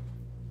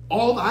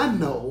 All I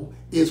know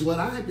is what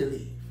I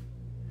believe.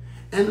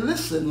 And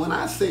listen, when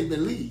I say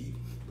believe,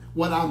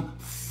 what I'm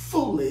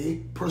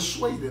fully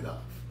persuaded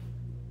of.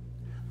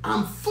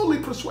 I'm fully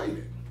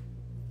persuaded.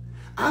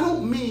 I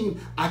don't mean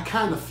I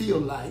kind of feel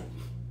like.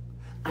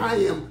 I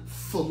am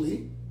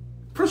fully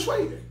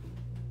persuaded.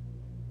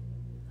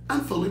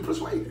 I'm fully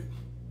persuaded.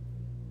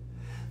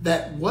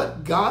 that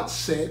what God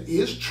said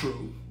is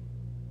true,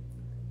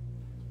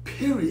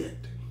 period.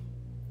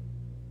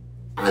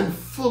 I'm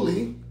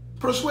fully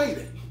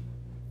persuaded.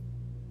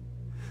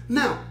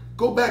 Now,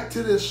 go back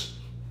to this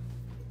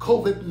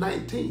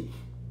COVID-19.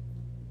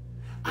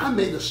 I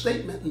made a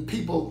statement, and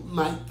people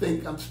might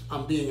think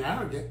I'm being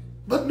arrogant,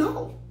 but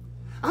no,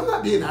 I'm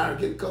not being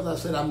arrogant because I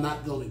said I'm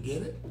not going to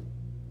get it.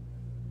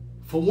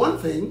 For one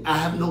thing, I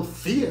have no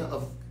fear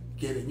of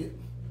getting it.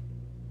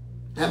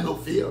 I have no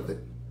fear of it.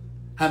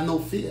 I have no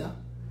fear.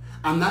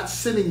 I'm not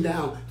sitting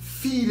down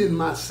feeding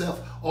myself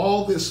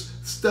all this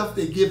stuff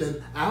they're giving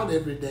out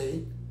every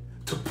day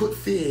to put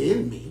fear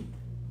in me.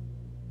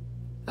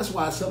 That's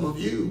why some of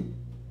you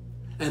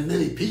and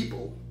many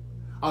people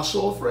are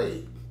so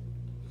afraid.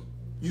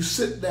 You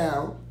sit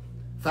down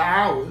for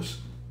hours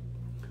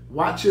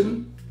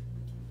watching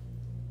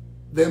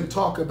them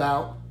talk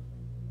about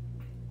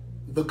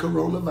the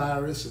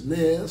coronavirus and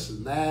this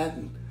and that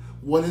and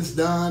what it's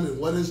done and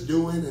what it's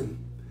doing, and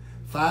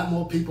 5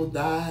 more people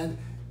died,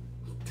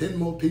 10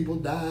 more people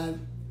died,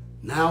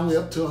 now we're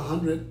up to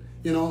 100,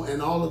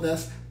 and all of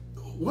that.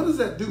 What does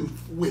that do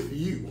with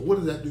you? What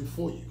does that do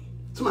for you?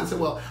 Somebody said,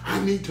 well,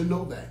 I need to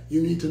know that.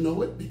 You need to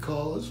know it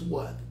because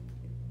what?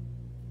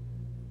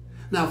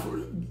 Now,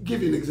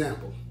 give you an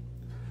example.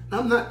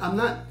 I'm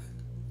not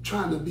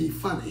trying to be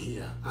funny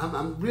here.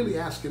 I'm really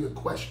asking a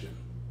question.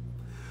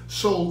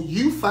 So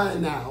you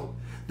find out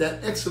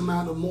that X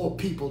amount of more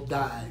people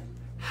died.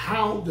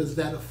 How does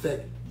that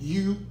affect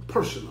you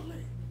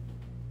personally?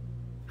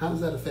 How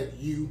does that affect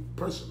you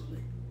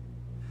personally?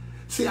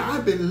 See, I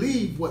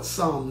believe what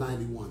Psalm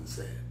 91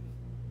 said.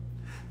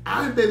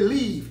 I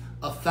believe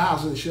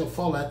 1,000 shall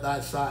fall at thy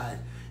side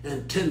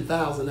and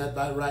 10,000 at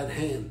thy right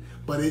hand,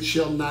 but it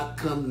shall not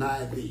come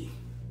nigh thee.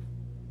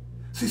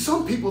 See,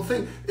 some people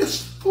think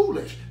it's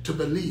foolish to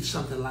believe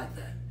something like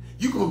that.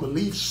 You're going to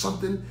believe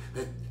something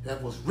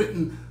that was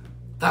written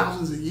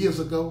thousands of years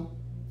ago?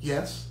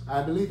 Yes,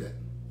 I believe it.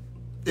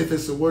 If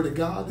it's the word of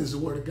God, it's the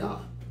word of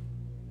God.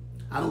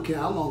 I don't care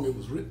how long it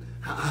was written,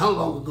 how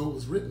long ago it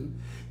was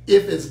written.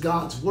 If it's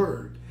God's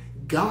word,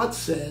 God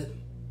said,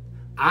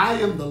 I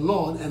am the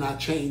Lord and I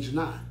change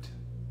not.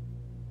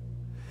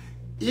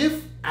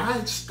 If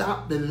I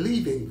stop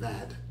believing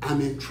that,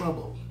 I'm in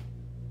trouble.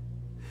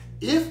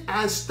 If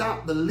I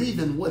stop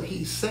believing what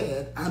he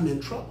said, I'm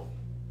in trouble.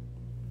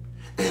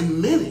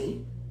 And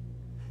many,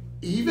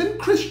 even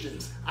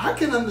Christians, I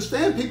can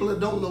understand people that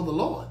don't know the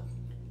Lord.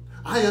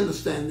 I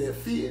understand their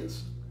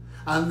fears.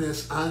 I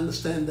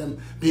understand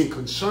them being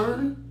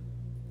concerned.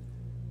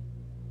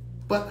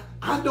 But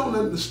I don't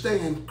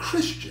understand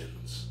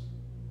Christians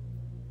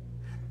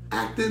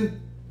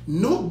acting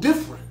no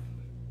different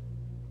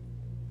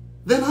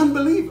than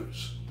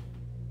unbelievers.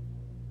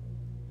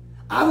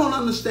 I don't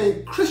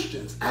understand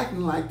Christians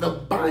acting like the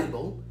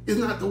Bible is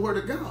not the Word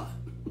of God.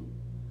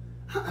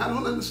 I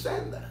don't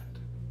understand that.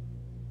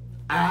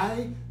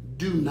 I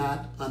do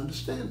not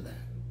understand that.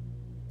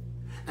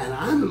 And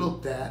I'm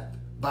looked at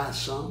by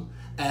some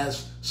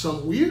as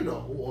some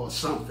weirdo or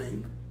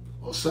something,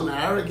 or some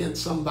arrogant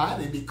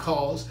somebody,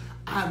 because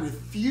I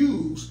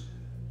refuse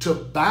to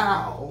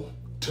bow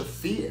to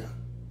fear.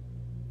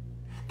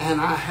 And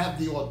I have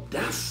the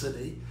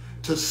audacity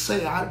to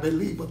say I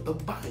believe what the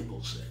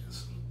Bible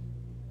says.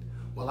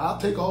 Well, I'll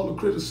take all the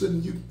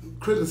criticism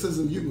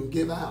you can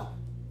give out,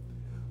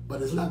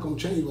 but it's not going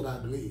to change what I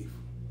believe.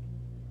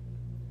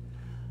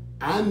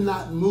 I'm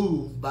not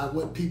moved by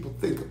what people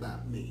think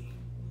about me.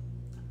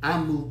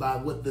 I'm moved by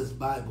what this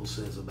Bible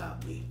says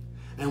about me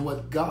and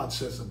what God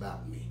says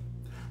about me.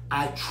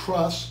 I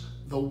trust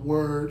the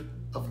Word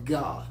of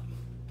God.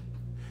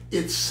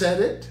 It said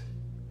it.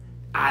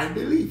 I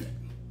believe it.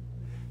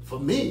 For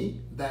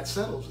me, that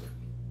settles it.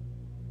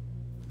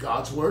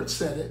 God's Word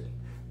said it.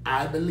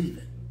 I believe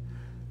it.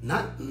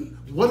 Not,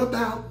 what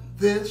about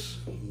this?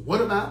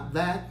 What about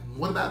that?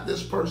 What about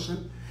this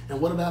person? And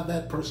what about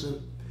that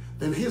person?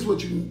 Then here's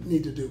what you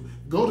need to do.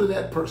 Go to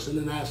that person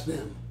and ask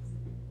them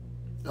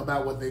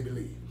about what they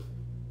believe.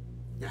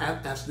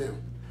 Ask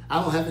them.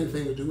 I don't have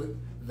anything to do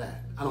with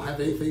that. I don't have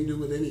anything to do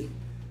with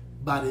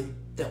anybody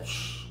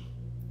else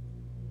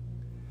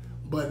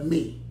but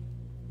me.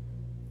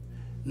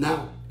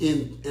 Now,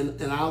 in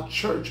our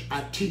church,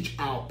 I teach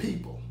our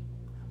people,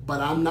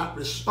 but I'm not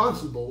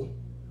responsible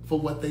for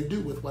what they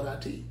do with what I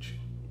teach.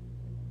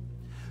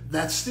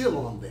 That's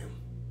still on them.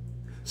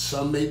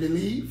 Some may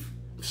believe,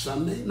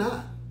 some may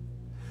not.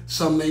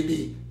 Some may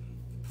be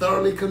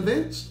thoroughly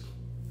convinced,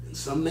 and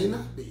some may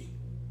not be.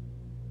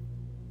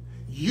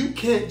 You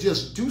can't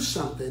just do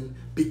something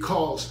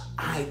because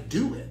I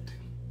do it.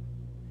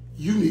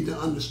 You need to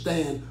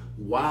understand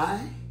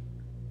why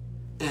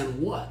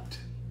and what.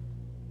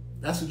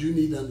 That's what you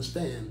need to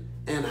understand,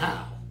 and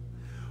how.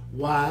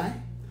 Why,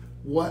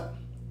 what,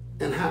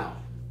 and how.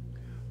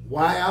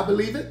 Why I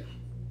believe it,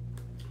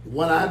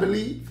 what I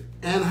believe,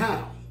 and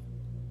how.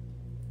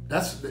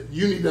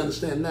 You need to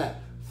understand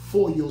that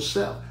for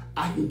yourself.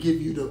 I can give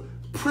you the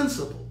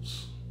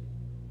principles.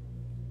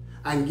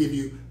 I can give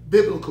you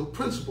biblical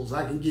principles.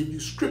 I can give you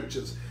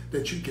scriptures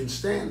that you can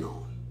stand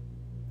on.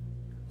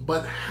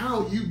 But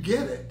how you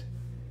get it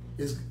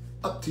is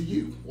up to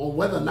you, or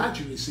whether or not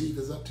you receive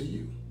is up to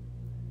you.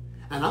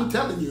 And I'm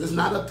telling you, it's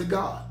not up to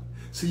God.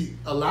 See,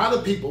 a lot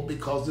of people,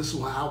 because this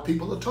is how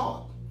people are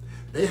taught,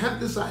 they have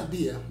this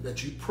idea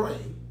that you pray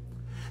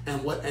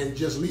and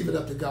just leave it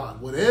up to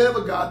God.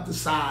 Whatever God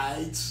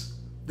decides,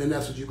 then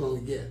that's what you're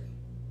going to get.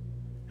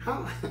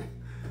 How?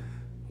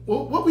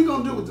 Well, what are we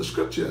going to do with the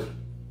scripture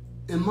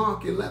in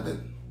Mark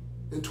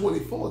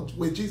 11:24,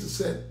 where Jesus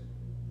said,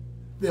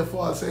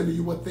 therefore I say unto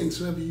you, what things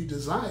soever you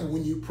desire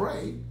when you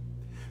pray,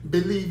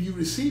 believe you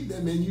receive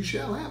them and you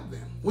shall have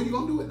them. What are you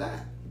going to do with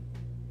that?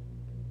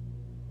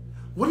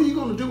 What are you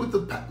going to do with the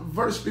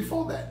verse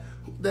before that?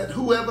 That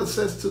whoever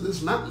says to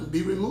this mountain,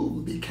 be removed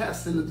and be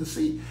cast into the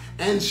sea,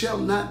 and shall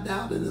not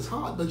doubt in his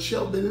heart, but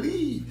shall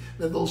believe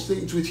that those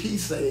things which he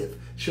saith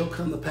shall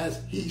come to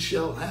pass, he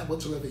shall have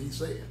whatsoever he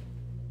saith.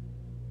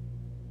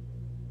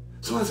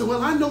 So I said,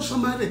 well, I know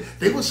somebody,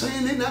 they were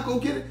saying they're not going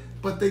to get it,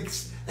 but they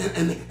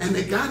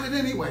got it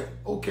anyway.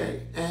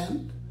 Okay,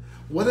 and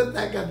what has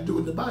that got to do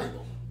with the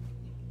Bible?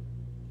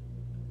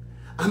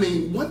 I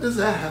mean, what does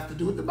that have to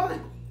do with the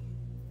Bible?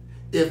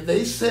 If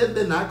they said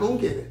they're not going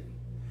to get it,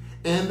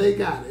 and they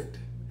got it,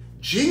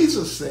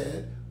 Jesus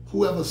said,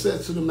 whoever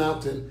says to the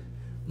mountain,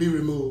 be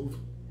removed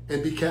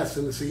and be cast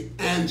in the sea,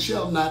 and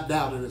shall not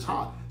doubt in his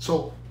heart.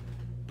 So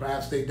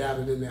perhaps they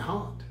doubted in their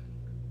heart.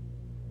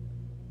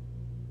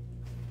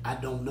 I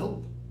don't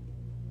know.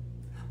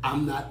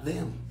 I'm not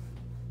them.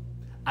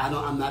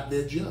 I'm not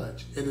their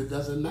judge, and it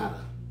doesn't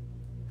matter.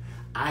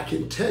 I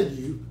can tell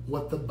you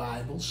what the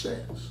Bible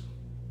says.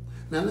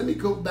 Now let me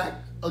go back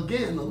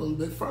again a little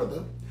bit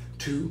further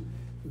to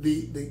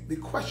the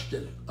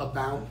question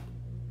about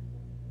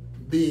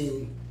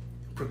being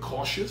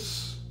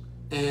precautious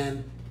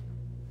and,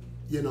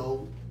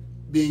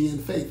 being in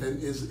faith,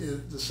 and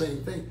is the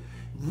same thing.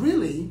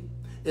 Really,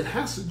 it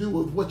has to do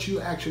with what you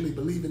actually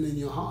believe in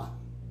your heart.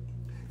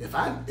 If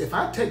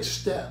I take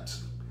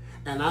steps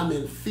and I'm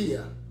in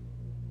fear,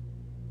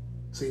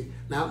 see,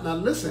 now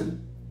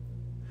listen,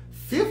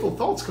 fearful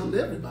thoughts come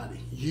to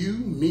everybody. You,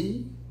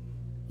 me,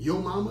 your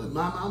mama,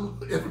 my mama,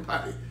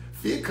 everybody.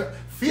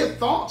 Fear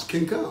thoughts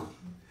can come.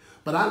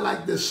 But I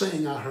like this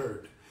saying I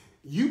heard.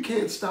 You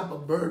can't stop a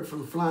bird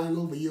from flying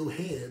over your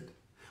head,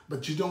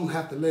 but you don't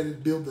have to let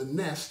it build a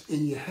nest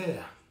in your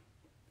hair.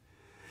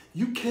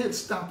 You can't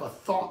stop a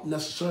thought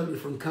necessarily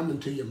from coming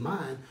to your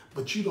mind,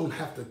 but you don't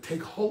have to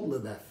take hold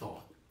of that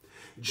thought.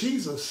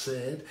 Jesus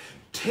said,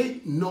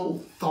 take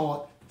no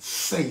thought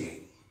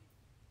saying.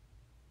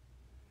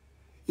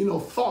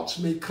 Thoughts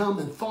may come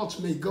and thoughts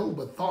may go,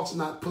 but thoughts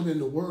not put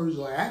into words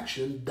or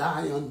action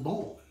die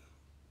unborn.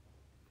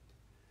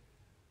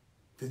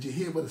 Did you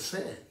hear what it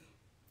said?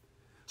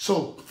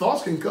 So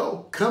thoughts can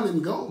come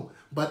and go,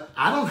 but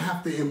I don't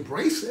have to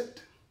embrace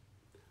it.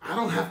 I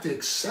don't have to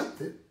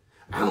accept it.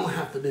 I don't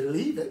have to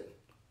believe it.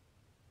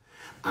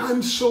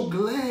 I'm so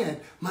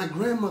glad my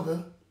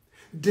grandmother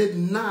did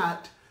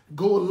not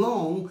go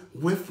along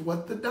with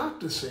what the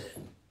doctor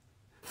said.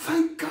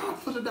 Thank God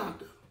for the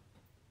doctor.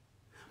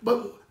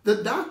 But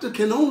the doctor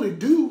can only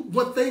do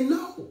what they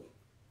know.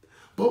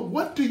 But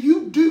what do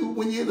you do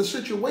when you're in a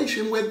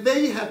situation where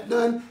they have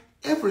done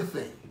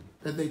everything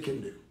that they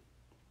can do?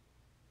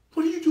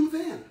 What do you do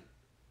then?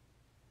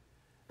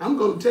 I'm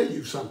going to tell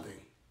you something.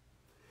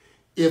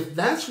 If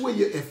that's where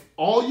if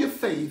all your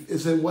faith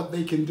is in what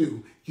they can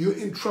do, you're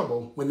in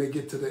trouble when they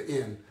get to the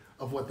end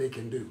of what they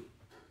can do.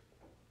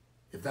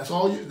 If that's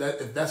all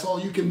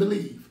you can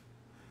believe,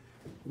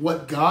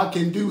 what God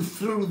can do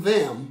through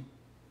them,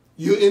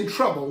 you're in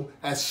trouble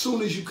as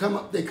soon as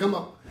they come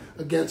up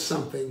against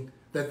something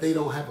that they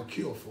don't have a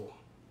cure for.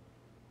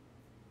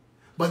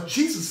 But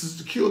Jesus is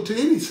the cure to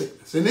any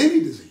sickness and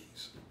any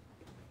disease.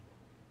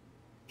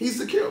 He's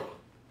the cure.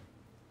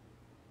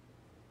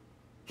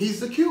 He's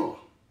the cure.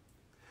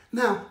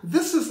 Now,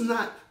 this is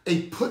not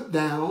a put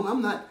down.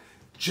 I'm not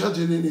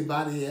judging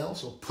anybody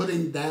else or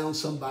putting down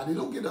somebody.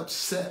 Don't get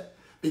upset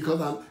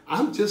because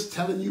I'm just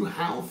telling you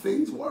how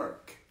things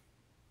work.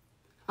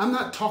 I'm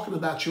not talking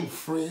about your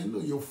friend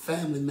or your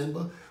family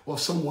member or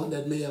someone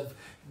that may have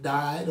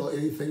died or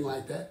anything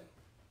like that.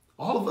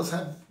 All of us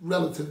have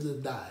relatives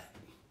that died.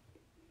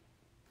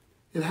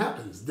 It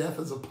happens. Death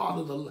is a part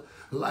of the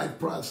life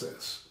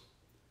process.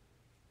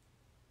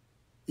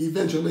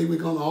 Eventually, we're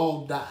going to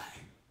all die.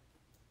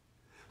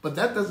 But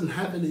that doesn't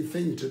have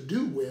anything to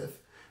do with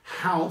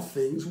how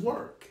things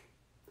work.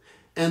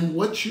 And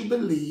what you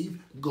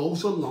believe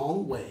goes a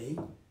long way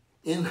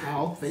in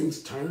how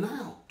things turn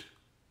out.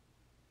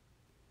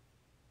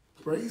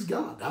 Praise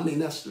God. I mean,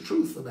 that's the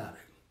truth about it.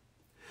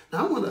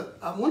 Now,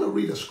 I want to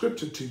read a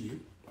scripture to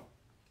you,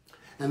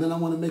 and then I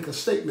want to make a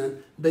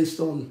statement based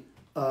on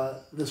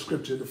the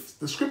scripture.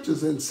 The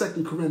scripture's in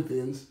 2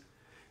 Corinthians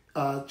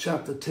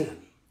chapter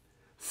 10.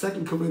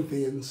 2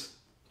 Corinthians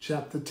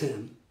chapter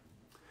 10.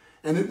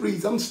 And it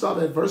reads, I'm going to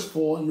start at verse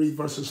 4 and read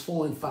verses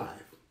 4 and 5.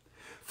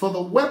 For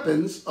the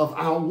weapons of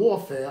our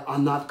warfare are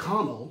not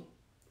carnal,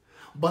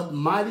 but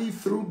mighty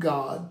through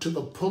God to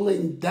the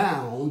pulling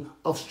down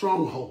of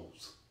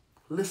strongholds.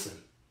 Listen,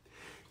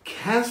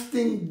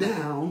 casting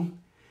down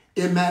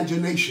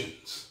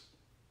imaginations,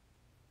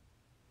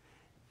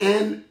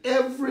 and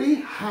every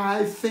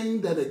high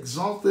thing that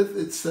exalteth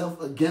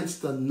itself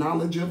against the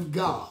knowledge of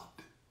God,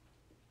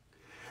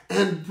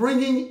 and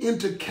bringing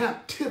into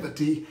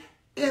captivity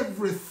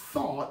every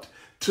thought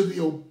to the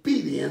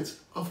obedience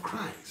of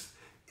Christ.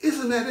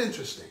 Isn't that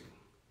interesting?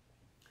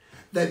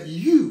 That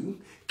you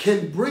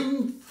can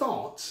bring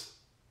thoughts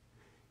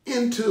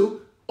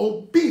into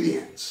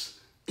obedience,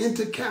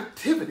 into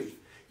captivity.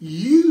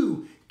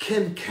 You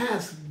can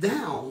cast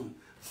down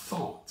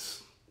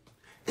thoughts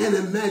and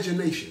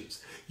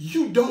imaginations.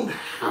 You don't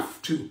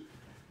have to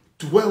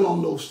dwell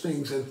on those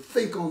things and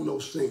think on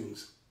those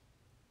things.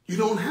 You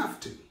don't have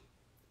to.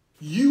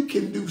 You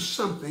can do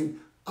something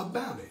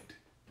about it.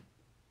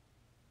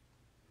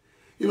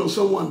 You know,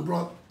 someone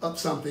brought up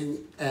something,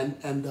 and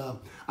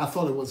I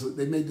thought it was,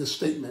 they made this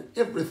statement: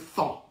 every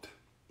thought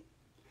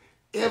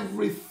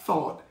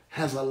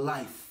has a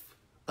life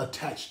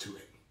attached to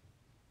it.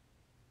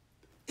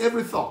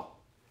 Every thought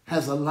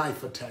has a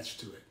life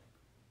attached to it.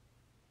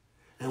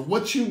 And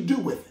what you do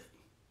with it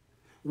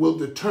will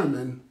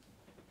determine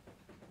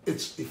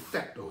its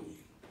effect on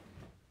you.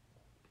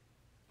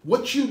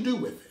 What you do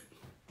with it.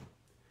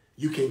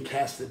 You can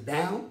cast it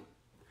down.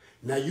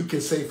 Now you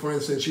can say, for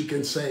instance, you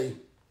can say,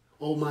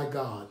 oh my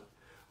God,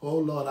 oh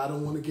Lord, I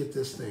don't want to get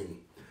this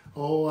thing.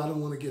 Oh, I don't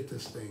want to get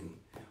this thing.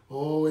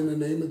 Oh, in the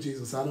name of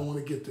Jesus, I don't want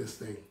to get this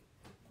thing.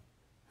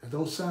 It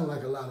don't sound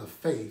like a lot of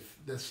faith.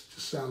 That just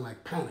sound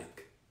like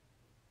panic.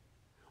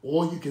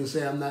 Or you can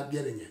say, I'm not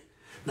getting it.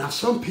 Now,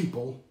 some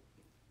people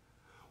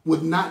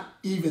would not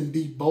even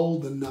be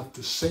bold enough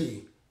to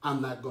say,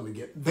 I'm not going to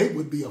get it. They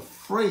would be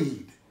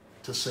afraid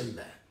to say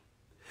that.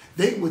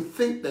 They would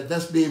think that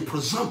that's being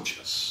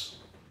presumptuous.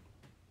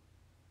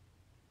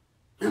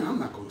 Man, I'm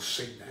not going to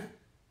say that.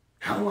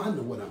 How do I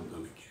know what I'm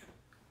going to get?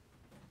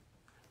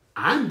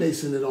 I'm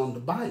basing it on the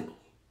Bible.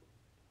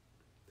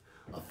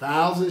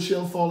 1,000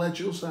 shall fall at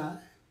your side,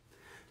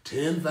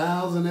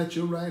 10,000 at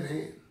your right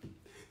hand.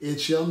 It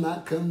shall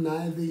not come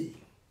nigh thee.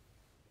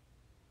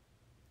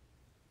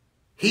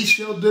 He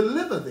shall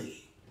deliver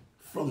thee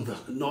from the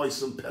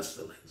noisome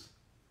pestilence.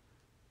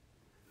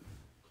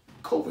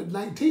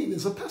 COVID-19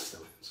 is a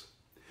pestilence.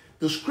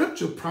 The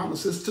scripture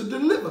promises to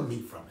deliver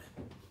me from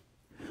it.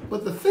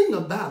 But the thing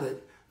about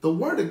it, the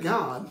word of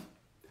God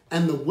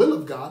and the will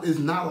of God is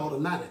not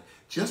automatic.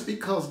 Just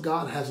because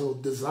God has a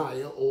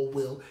desire or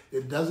will,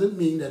 it doesn't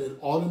mean that it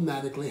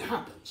automatically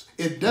happens.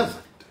 It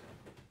doesn't.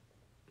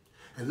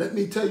 And let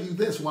me tell you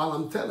this while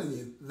I'm telling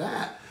you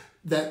that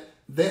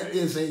there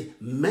is a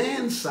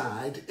man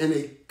side and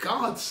a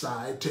God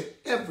side to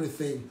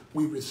everything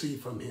we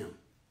receive from him.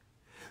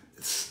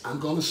 I'm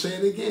going to say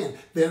it again.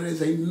 There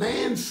is a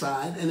man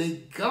side and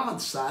a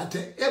God side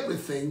to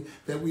everything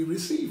that we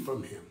receive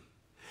from him.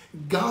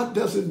 God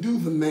doesn't do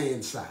the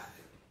man side.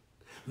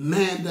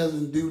 Man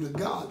doesn't do the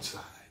God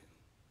side.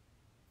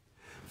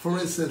 For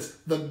instance,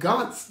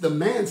 the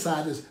man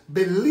side is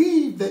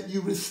believe that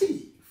you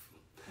receive.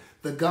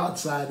 The God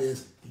side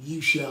is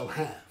you shall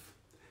have.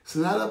 It's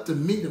not up to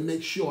me to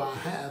make sure I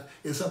have.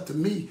 It's up to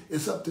me.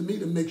 It's up to me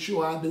to make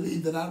sure I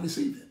believe that I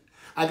receive it.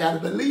 I got to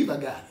believe I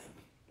got it.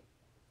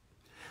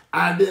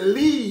 I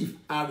believe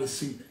I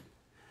receive it.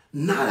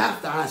 Not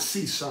after I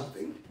see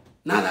something.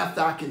 Not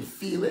after I can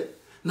feel it.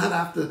 Not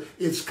after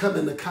it's come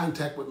into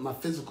contact with my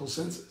physical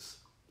senses.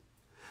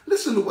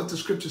 Listen to what the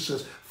scripture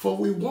says. For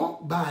we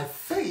walk by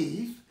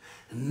faith,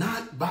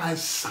 not by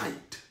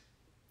sight.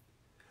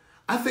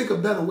 I think a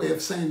better way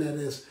of saying that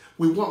is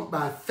we walk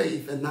by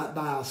faith and not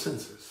by our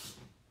senses.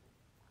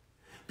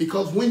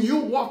 Because when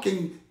you're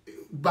walking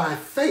by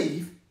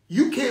faith,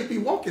 you can't be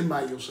walking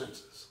by your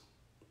senses.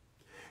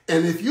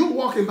 And if you're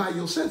walking by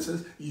your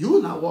senses,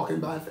 you're not walking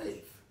by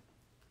faith.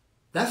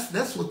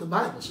 That's what the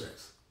Bible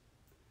says.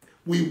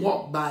 We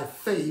walk by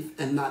faith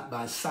and not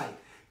by sight.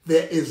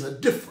 There is a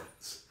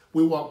difference.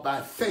 We walk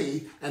by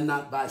faith and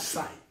not by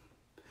sight.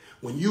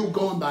 When you're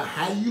going by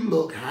how you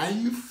look, how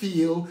you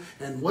feel,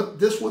 and what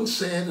this one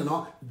said and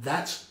all,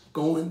 that's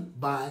going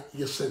by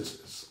your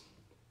senses.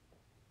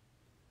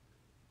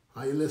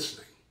 Are you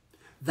listening?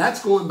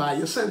 That's going by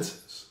your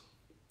senses.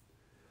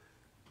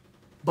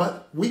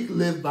 But we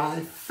live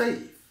by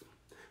faith.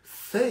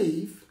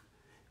 Faith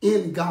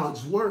in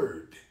God's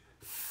word.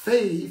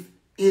 Faith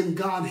in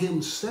God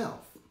himself.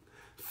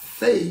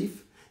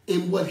 Faith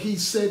in what he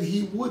said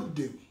he would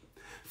do.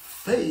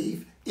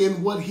 Faith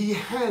in what he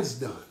has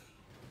done.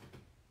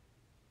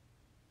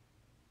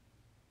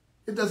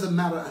 It doesn't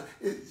matter.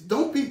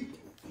 Don't be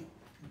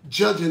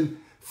judging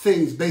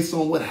things based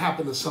on what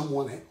happened to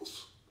someone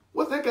else.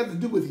 What's that got to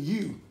do with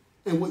you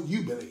and what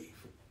you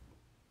believe?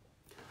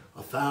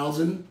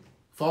 1,000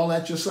 fall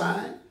at your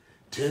side,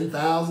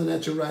 10,000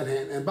 at your right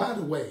hand. And by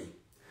the way,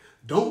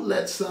 don't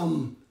let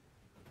some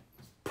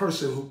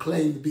person who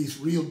claims to be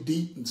real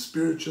deep and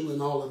spiritual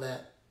and all of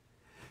that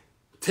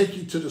take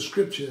you to the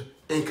scripture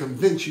and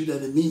convince you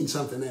that it means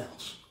something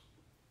else.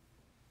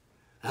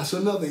 That's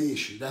another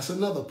issue. That's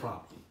another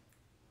problem.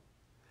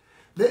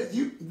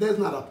 There's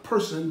not a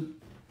person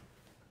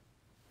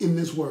in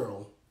this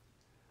world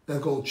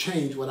that's going to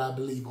change what I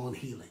believe on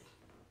healing.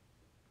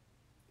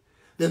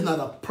 There's not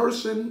a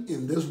person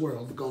in this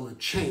world that's going to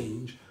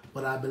change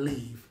what I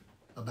believe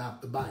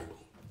about the Bible.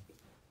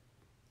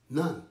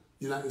 None.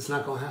 It's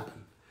not going to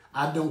happen.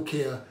 I don't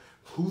care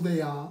who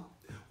they are,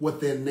 what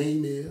their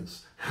name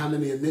is, how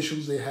many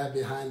initials they have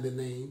behind their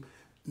name.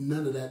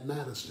 None of that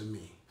matters to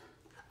me.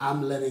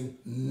 I'm letting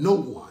no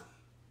one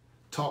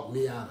talk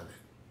me out of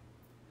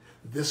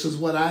it. This is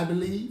what I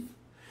believe.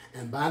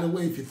 And by the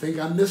way, if you think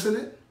I'm missing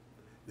it,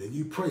 then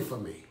you pray for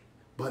me.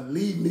 But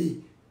leave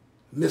me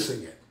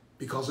missing it,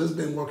 because it's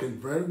been working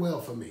very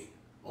well for me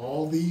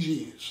all these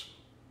years.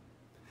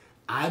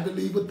 I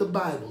believe what the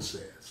Bible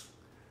says,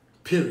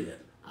 period.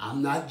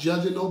 I'm not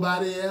judging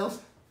nobody else.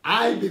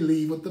 I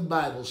believe what the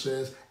Bible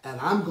says, and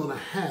I'm going to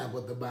have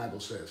what the Bible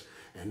says.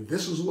 And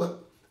this is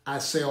what I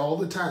say all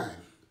the time.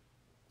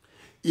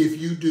 If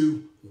you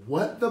do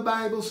what the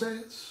Bible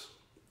says,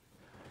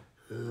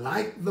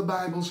 like the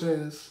Bible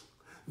says,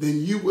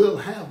 then you will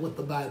have what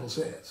the Bible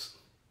says.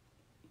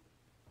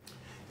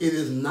 It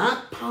is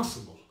not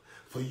possible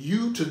for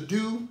you to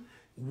do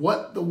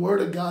what the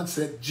Word of God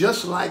said,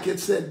 just like it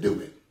said do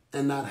it,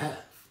 and not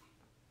have.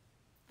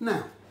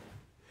 Now,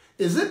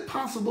 is it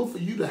possible for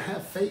you to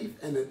have faith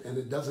and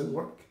it doesn't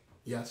work?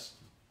 Yes.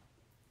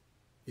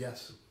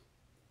 Yes.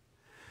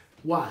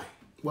 Why?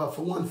 Well,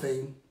 for one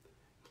thing,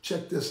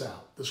 check this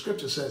out. The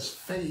scripture says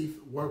faith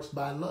works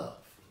by love.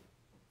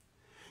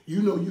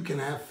 You know you can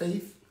have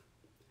faith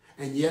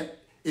and yet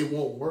it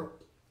won't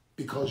work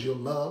because you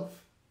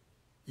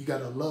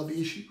got a love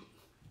issue.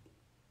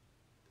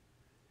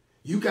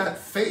 You got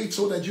faith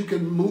so that you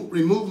can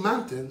remove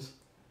mountains,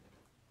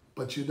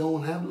 but you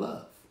don't have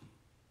love.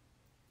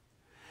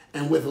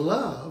 And with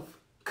love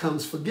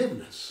comes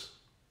forgiveness.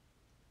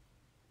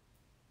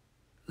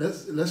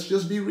 Let's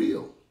just be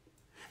real.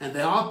 And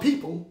there are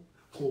people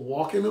who are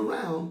walking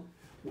around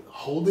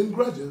holding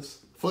grudges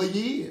for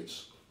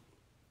years.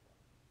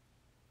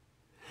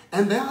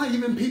 And there are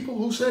even people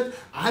who said,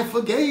 I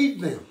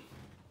forgave them.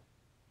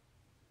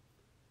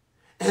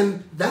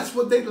 And that's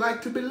what they'd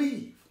like to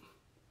believe.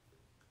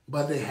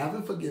 But they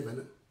haven't forgiven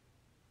it.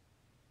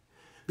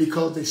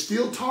 Because they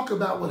still talk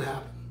about what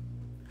happened.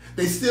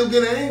 They still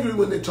get angry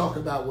when they talk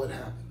about what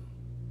happened.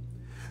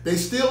 They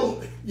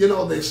still,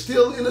 they're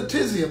still in a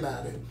tizzy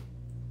about it.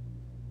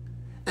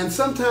 And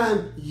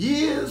sometimes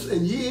years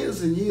and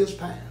years and years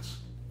pass.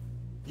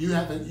 You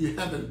haven't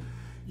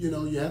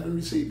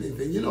received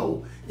anything.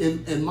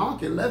 In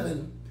Mark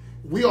 11,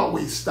 we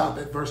always stop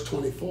at verse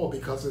 24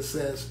 because it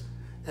says,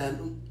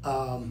 and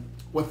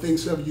what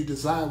things soever you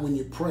desire when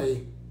you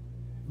pray,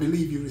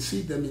 believe you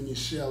receive them and you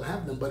shall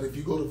have them. But if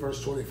you go to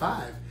verse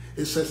 25,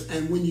 it says,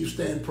 and when you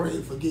stand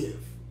praying, forgive,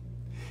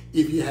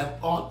 if you have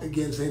aught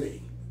against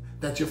any,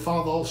 that your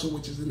Father also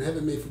which is in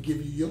heaven may forgive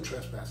you your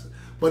trespasses.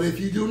 But if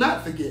you do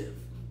not forgive,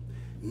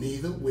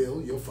 neither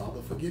will your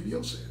Father forgive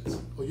your sins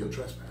or your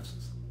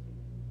trespasses.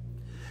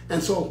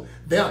 And so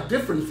there are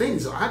different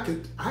things. I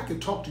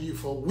could talk to you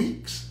for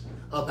weeks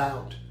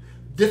about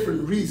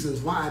different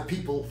reasons why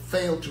people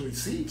fail to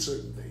receive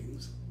certain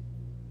things.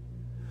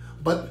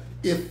 But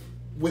if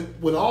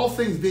with all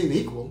things being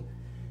equal,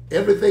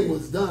 everything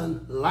was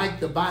done like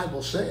the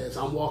Bible says.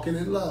 I'm walking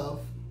in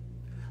love.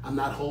 I'm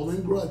not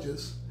holding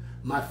grudges.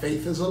 My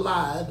faith is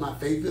alive. My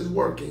faith is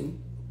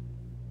working.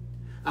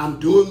 I'm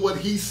doing what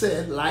he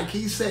said, like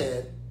he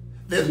said.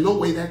 There's no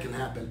way that can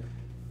happen,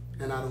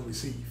 and I don't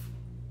receive.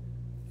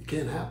 It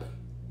can't happen.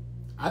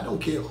 I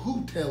don't care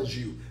who tells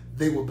you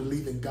they will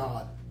believe in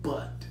God,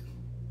 but.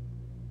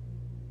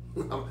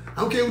 I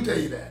don't care who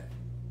tells you that.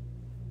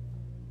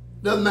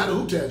 Doesn't matter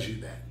who tells you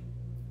that.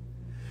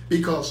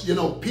 Because,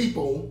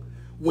 people,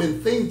 when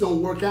things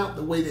don't work out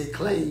the way they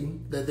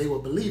claim that they were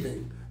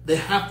believing, they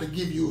have to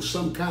give you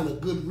some kind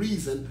of good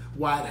reason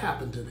why it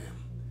happened to them.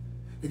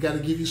 They got to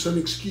give you some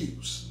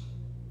excuse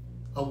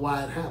of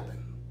why it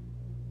happened.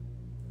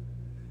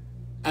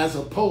 As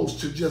opposed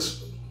to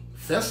just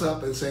fess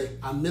up and say,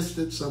 I missed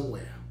it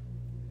somewhere.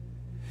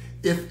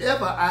 If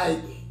ever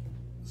I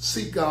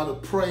seek God to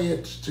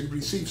pray to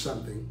receive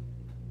something,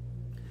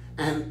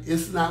 and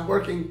it's not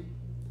working,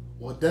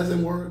 or it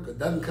doesn't work, or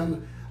doesn't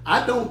come,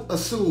 I don't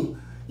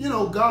assume,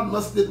 God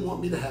must didn't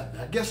want me to have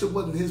that. I guess it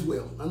wasn't his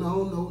will.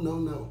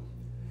 No.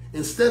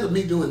 Instead of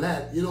me doing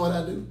that, you know what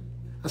I do?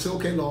 I say,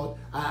 okay, Lord,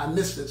 I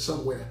missed it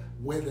somewhere.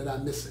 Where did I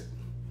miss it?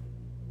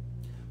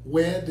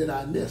 Where did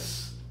I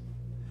miss?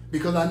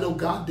 Because I know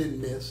God didn't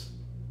miss.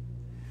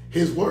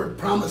 His word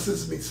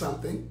promises me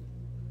something.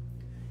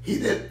 He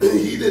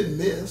didn't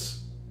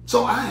miss.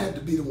 So I had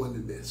to be the one to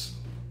miss.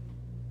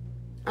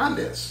 I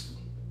missed.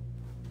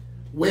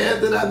 Where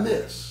did I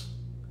miss?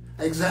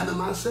 I examine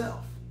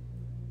myself.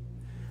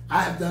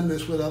 I have done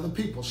this with other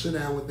people. Sit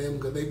down with them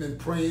because they've been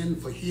praying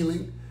for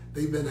healing.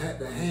 They've been had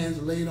their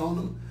hands laid on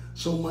them.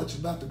 So much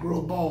about to grow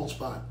a bald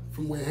spot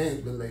from where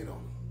hands been laid on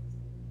them.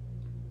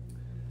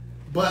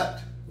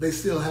 But they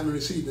still haven't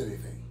received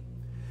anything.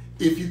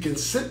 If you can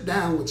sit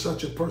down with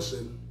such a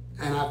person,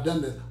 and I've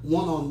done this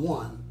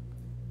one-on-one,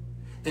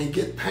 and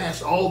get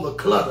past all the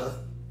clutter,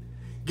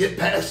 get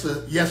past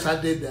the, yes, I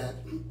did that,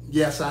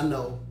 Yes, I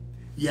know.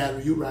 Yeah,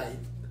 you're right.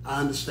 I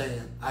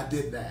understand. I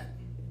did that.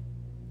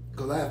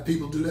 Because I have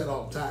people do that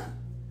all the time.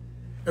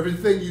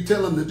 Everything you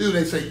tell them to do,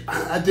 they say,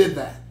 I did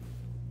that.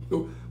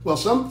 Well,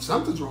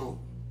 something's wrong.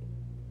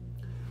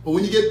 But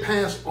when you get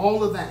past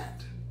all of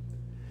that,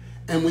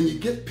 and when you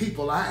get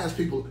people, I ask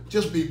people,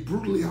 just be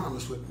brutally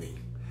honest with me.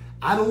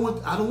 I don't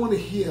want to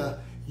hear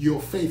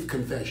your faith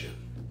confession.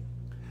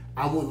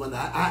 When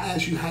I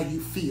ask you how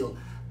you feel,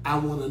 I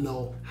want to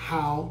know,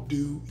 how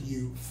do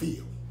you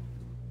feel?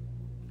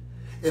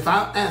 If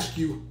I ask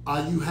you,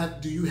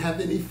 do you have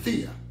any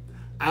fear?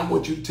 I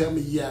want you to tell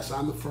me, yes,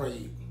 I'm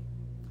afraid.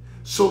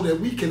 So that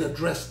we can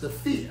address the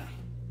fear.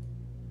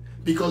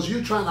 Because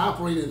you're trying to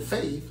operate in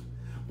faith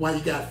while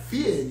you got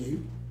fear in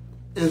you,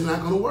 and it's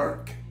not going to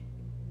work.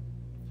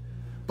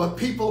 But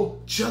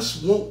people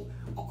just won't.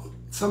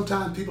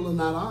 Sometimes people are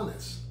not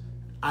honest.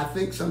 I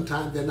think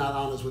sometimes they're not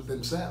honest with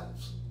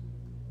themselves.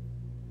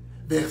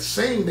 They're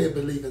saying they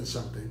believe in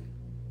something,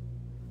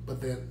 but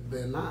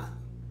they're not.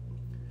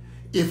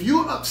 If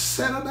you're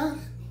upset about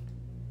it,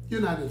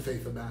 you're not in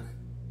faith about it.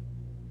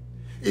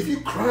 If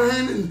you're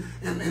crying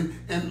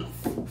and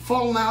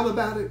falling out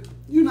about it,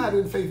 you're not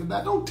in faith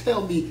about it. Don't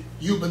tell me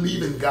you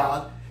believe in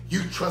God,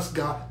 you trust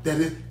God,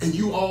 and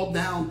you all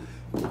down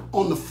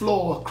on the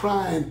floor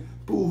crying,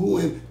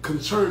 boo-hooing,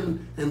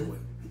 concerned, and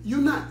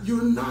you're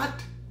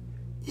not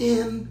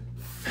in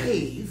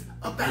faith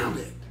about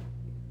it.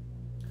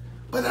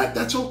 But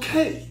that's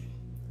okay.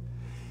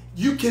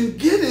 You can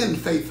get in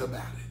faith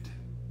about it.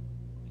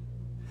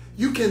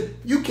 You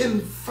can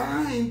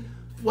find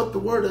what the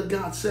Word of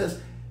God says.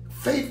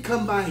 Faith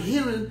come by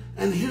hearing,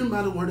 and hearing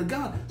by the Word of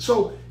God.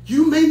 So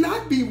you may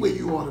not be where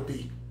you ought to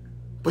be,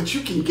 but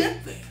you can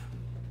get there.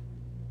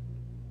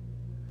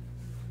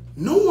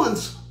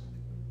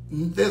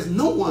 There's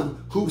no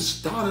one who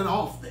started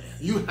off there.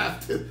 You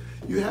have to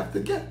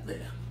get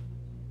there.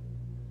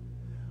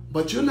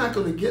 But you're not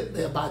going to get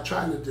there by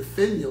trying to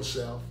defend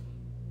yourself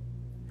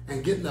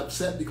and getting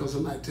upset because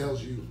somebody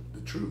tells you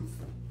the truth.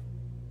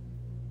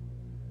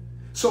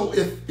 So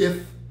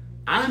if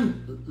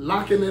I'm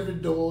locking every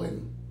door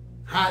and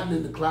hiding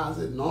in the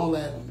closet and all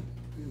that and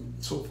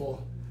so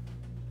forth,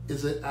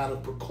 is it out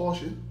of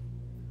precaution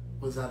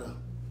or is it out of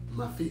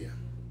my fear?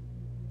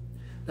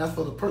 That's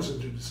for the person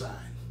to decide.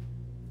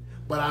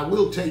 But I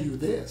will tell you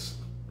this.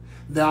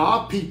 There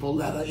are people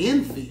that are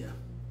in fear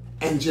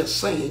and just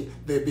saying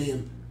they're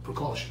being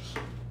precautious.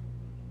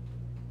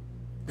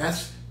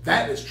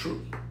 That is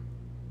true.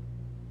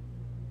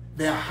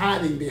 They're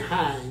hiding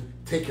behind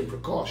taking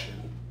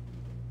precaution,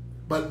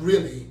 but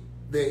really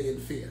they're in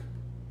fear.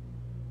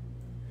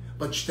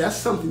 But that's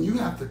something you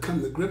have to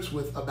come to grips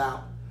with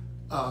about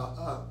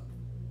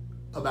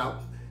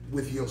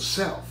with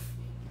yourself.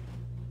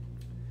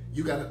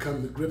 You got to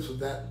come to grips with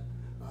that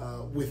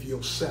with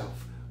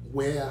yourself.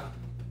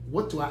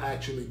 What do I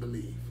actually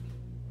believe?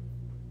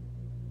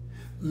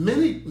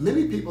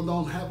 Many people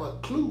don't have a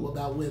clue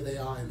about where they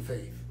are in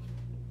faith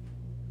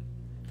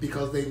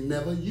because they've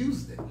never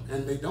used it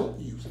and they don't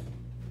use it.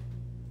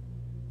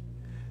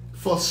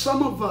 For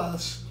some of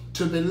us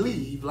to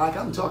believe, like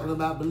I'm talking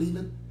about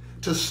believing,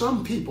 to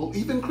some people,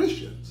 even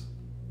Christians,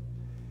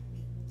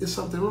 there's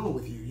something wrong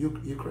with you.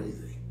 You're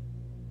crazy.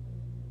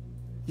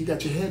 You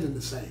got your head in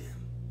the sand.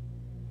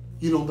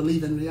 You don't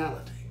believe in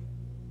reality.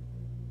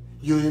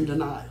 You're in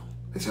denial.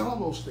 They say all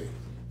those things.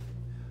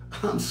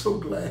 I'm so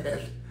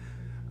glad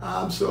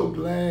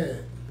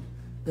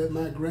that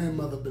my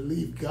grandmother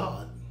believed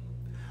God.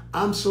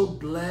 I'm so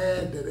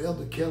glad that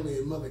Elder Kelly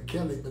and Mother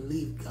Kelly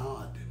believed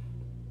God.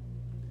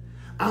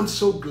 I'm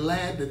so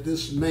glad that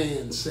this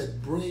man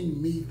said,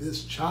 bring me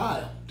this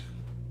child.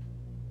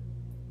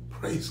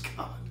 Praise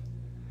God.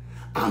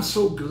 I'm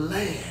so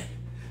glad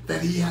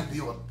that he had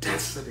the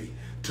audacity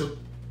to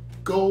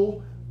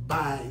go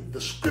by the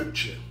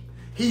scripture.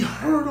 He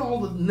heard all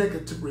the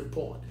negative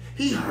report.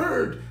 He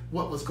heard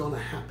what was going to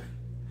happen.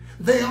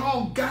 They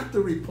all got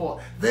the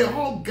report. They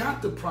all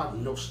got the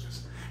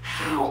prognosis.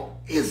 How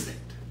is it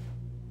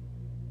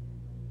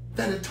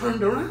that it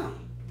turned around?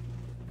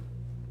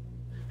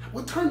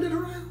 What turned it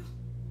around?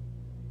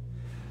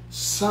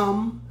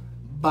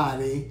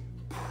 Somebody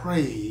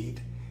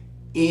prayed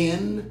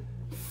in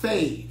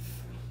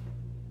faith.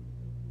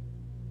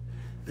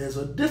 There's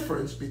a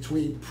difference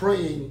between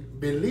praying,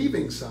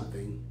 believing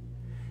something,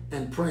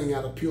 and praying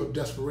out of pure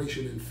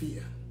desperation and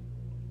fear.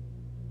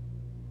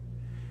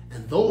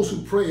 And those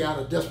who pray out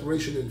of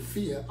desperation and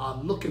fear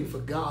are looking for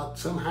God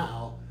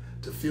somehow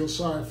to feel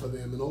sorry for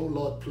them and, oh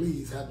Lord,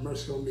 please have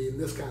mercy on me and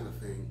this kind of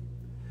thing.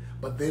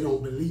 But they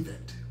don't believe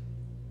it.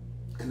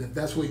 And if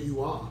that's where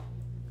you are,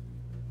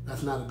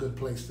 that's not a good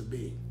place to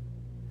be.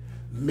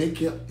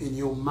 Make it in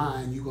your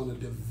mind you're going to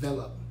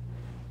develop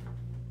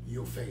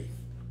your faith.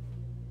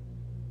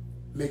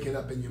 Make it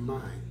up in your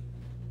mind.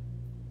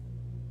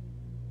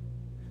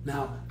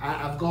 Now,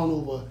 I've gone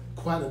over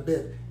quite a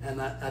bit,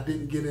 and I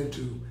didn't get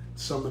into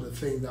some of the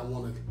things I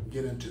want to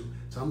get into.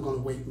 So I'm going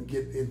to wait and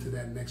get into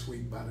that next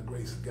week by the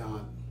grace of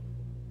God.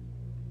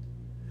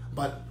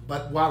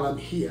 But while I'm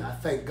here, I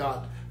thank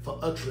God for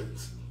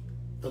utterance.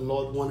 the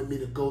Lord wanted me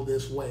to go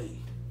this way.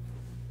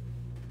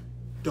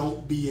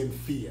 Don't be in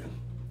fear.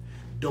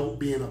 Don't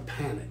be in a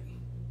panic.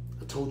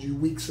 I told you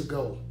weeks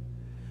ago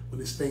when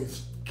this thing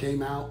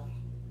came out,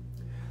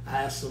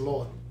 I asked the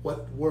Lord,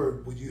 what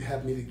word would you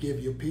have me to give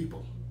your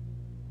people?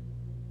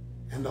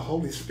 And the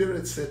Holy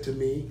Spirit said to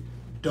me,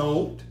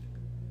 don't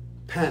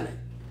panic.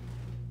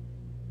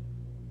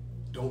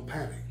 Don't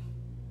panic.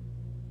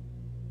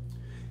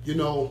 You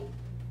know,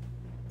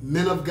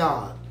 men of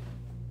God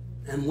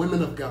and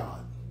women of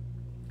God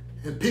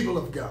and people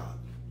of God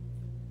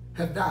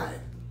have died.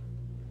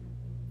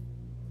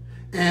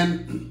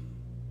 And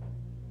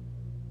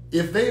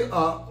if they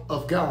are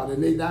of God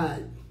and they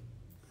died,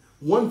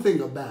 one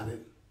thing about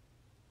it,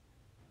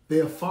 they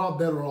are far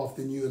better off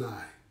than you and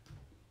I.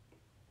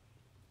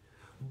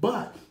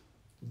 But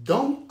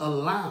don't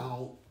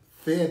allow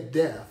their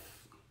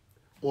death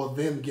or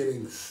them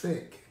getting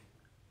sick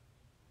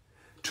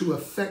to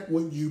affect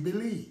what you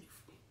believe.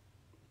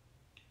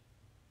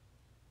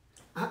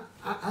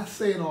 I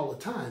say it all the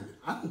time.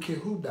 I don't care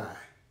who died.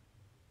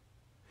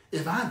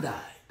 If I died,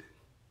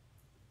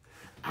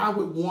 I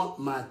would want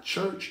my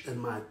church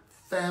and my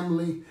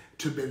family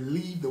to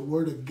believe the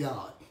word of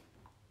God.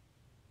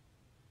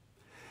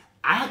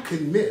 I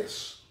could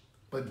miss,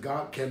 but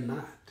God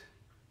cannot.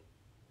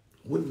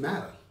 Wouldn't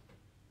matter.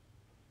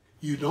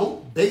 You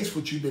don't base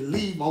what you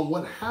believe on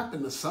what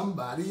happened to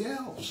somebody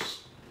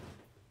else.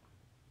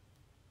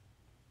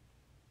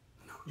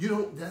 No, you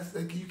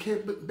don't. You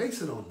can't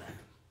base it on that.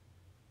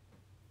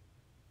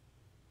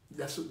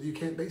 That's what you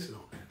can't base it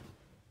on that.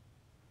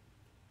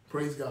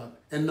 Praise God.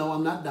 And no,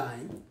 I'm not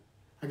dying.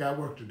 I got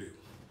work to do.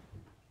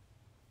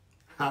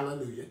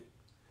 Hallelujah.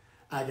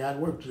 I got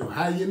work to do.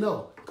 How do you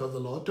know? Because the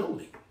Lord told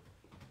me.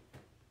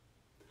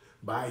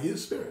 By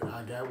His Spirit,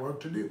 I got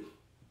work to do.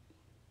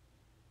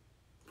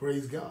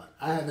 Praise God.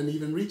 I haven't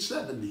even reached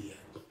 70 yet.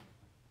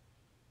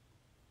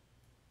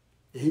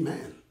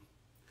 Amen.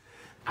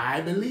 I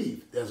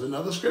believe. There's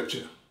another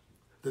scripture.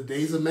 The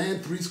days of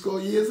man,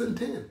 80 years and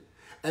 10.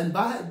 And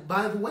by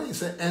the way, it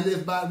said, and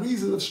if by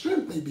reason of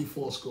strength they be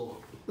fourscore.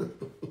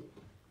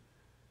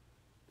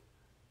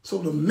 So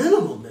the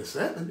minimum is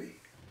 70.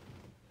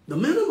 The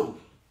minimum.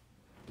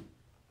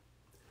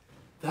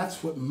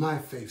 That's what my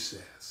faith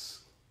says.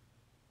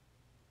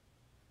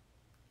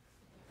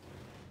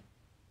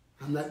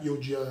 I'm not your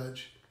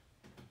judge.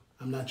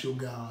 I'm not your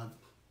God.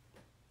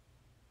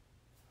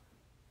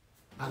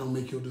 I don't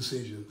make your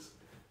decisions.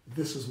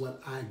 This is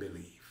what I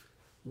believe.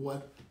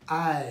 What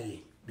I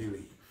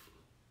believe.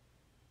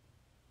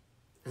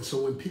 And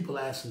so when people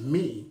ask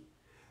me,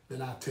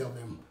 then I tell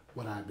them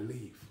what I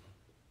believe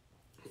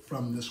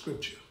from the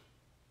scripture.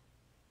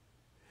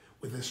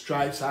 With His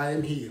stripes I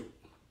am healed.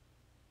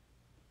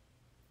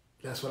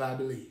 That's what I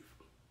believe.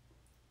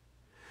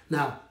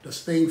 Now,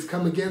 does things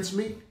come against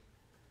me?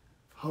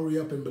 Hurry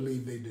up and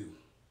believe they do.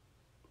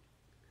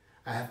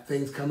 I have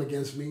things come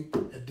against me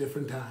at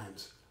different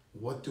times.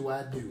 What do?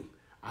 I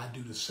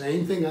do the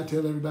same thing I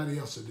tell everybody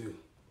else to do.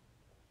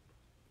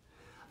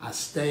 I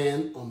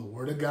stand on the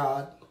Word of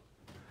God.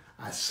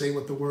 I say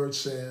what the Word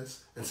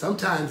says. And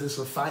sometimes it's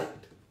a fight.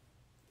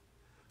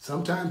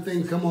 Sometimes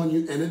things come on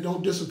you and it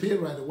don't disappear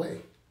right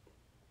away.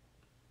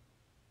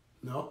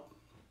 No.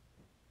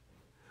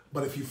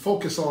 But if you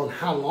focus on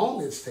how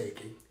long it's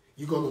taking,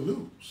 you're going to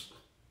lose.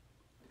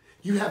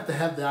 You have to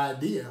have the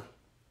idea,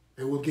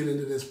 and we'll get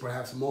into this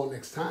perhaps more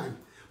next time,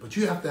 but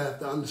you have to have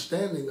the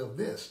understanding of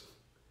this.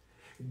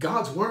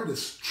 God's word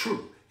is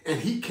true, and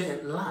He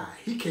can't lie.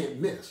 He can't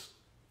miss.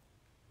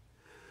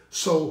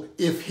 So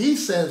if He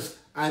says,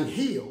 I'm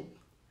healed,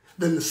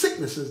 then the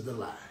sickness is the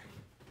lie.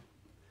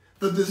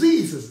 The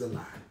disease is the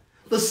lie.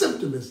 The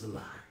symptom is the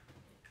lie.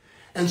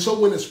 And so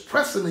when it's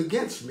pressing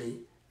against me,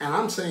 and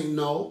I'm saying,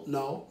 no,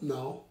 no,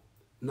 no,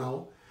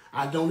 no,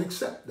 I don't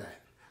accept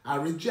that. I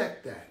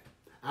reject that.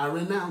 I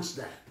renounce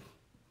that.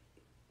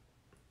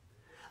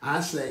 I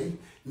say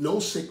no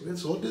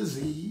sickness or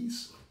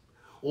disease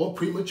or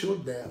premature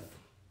death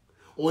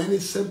or any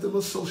symptom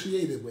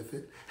associated with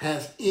it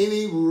has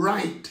any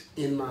right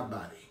in my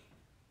body.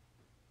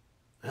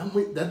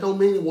 That don't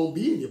mean it won't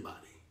be in your body,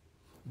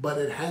 but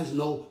it has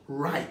no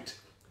right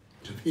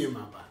to be in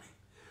my body.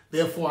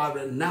 Therefore, I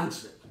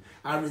renounce it.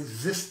 I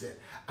resist it.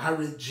 I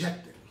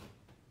reject it.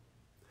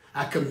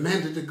 I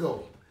command it to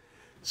go,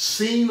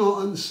 seen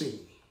or unseen,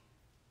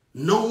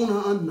 known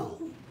or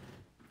unknown,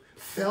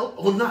 felt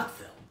or not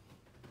felt.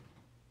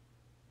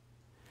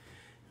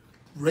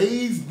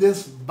 Raise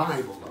this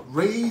Bible up.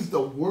 Raise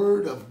the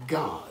Word of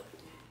God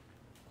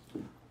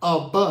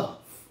above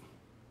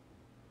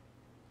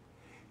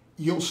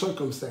your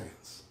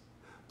circumstance,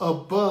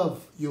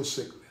 above your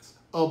sickness,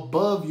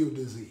 above your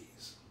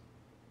disease.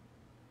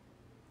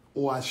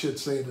 Or I should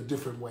say it a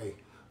different way,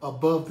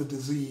 above the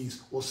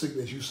disease or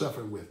sickness you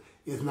suffer with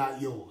is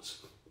not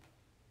yours.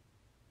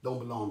 Don't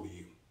belong to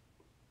you.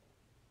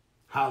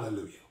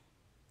 Hallelujah.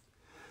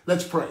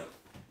 Let's pray.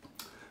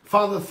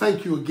 Father,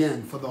 thank you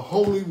again for the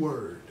holy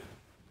word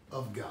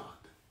of God.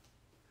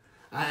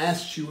 I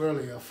asked you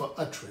earlier for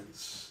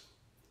utterance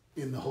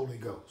in the Holy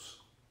Ghost.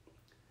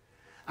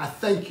 I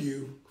thank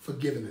you for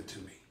giving it to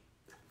me.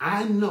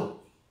 I know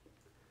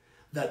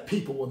that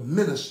people were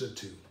ministered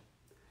to,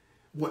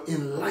 were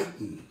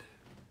enlightened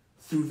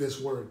through this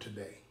word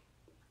today.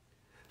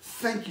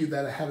 Thank you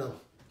that I had a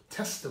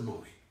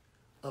testimony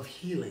of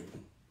healing.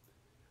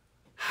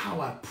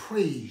 How I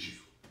praise you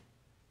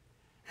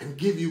and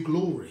give you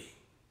glory.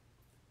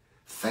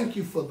 Thank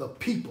you for the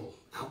people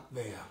out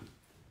there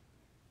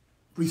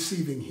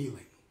receiving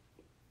healing.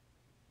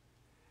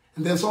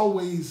 And there's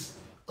always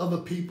other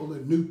people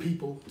and new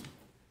people.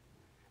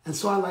 And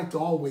so I like to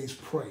always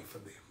pray for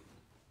them.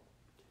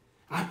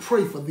 I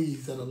pray for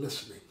these that are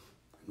listening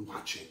and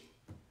watching.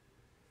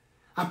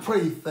 I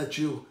pray that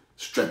you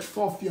stretch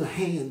forth your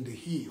hand to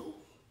heal,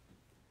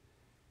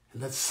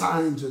 and that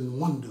signs and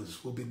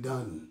wonders will be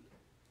done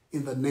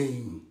in the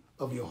name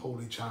of your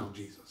holy child,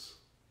 Jesus.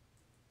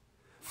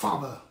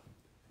 Father,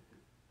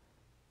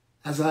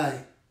 as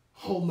I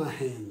hold my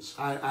hands,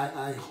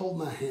 I hold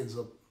my hands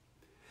up,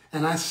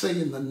 and I say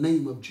in the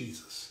name of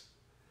Jesus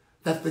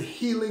that the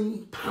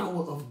healing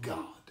power of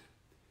God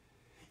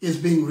is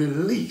being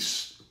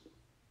released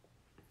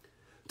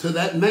to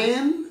that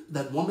man,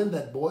 that woman,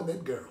 that boy,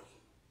 that girl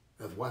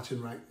that's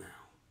watching right now.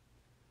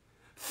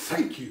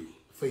 Thank you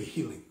for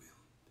healing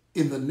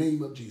them in the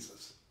name of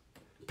Jesus.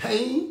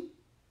 Pain,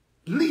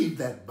 leave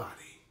that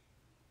body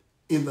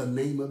in the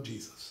name of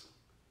Jesus.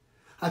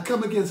 I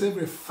come against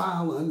every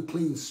foul,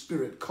 unclean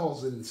spirit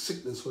causing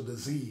sickness or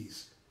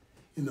disease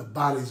in the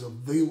bodies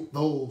of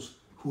those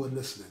who are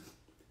listening.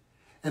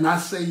 And I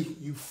say,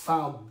 you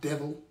foul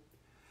devil,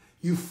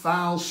 you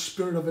foul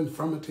spirit of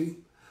infirmity,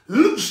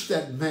 loose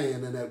that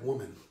man and that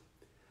woman.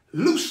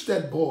 Loose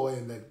that boy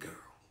and that girl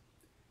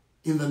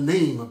in the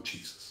name of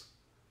Jesus.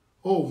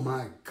 Oh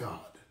my God.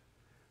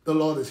 The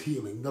Lord is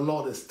healing. The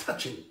Lord is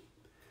touching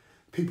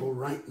people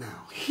right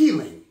now.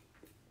 Healing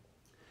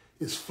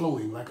is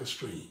flowing like a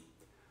stream.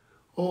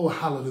 Oh,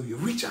 hallelujah.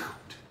 Reach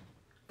out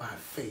by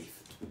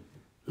faith.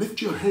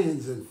 Lift your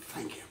hands and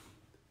thank him.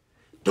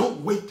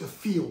 Don't wait to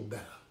feel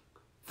better.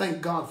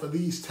 Thank God for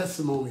these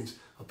testimonies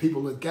of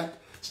people that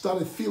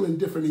started feeling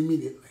different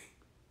immediately.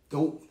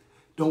 Don't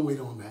wait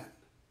on that.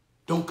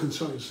 Don't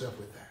concern yourself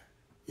with that.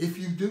 If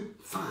you do,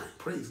 fine,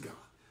 praise God.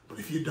 But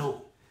if you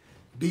don't,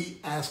 be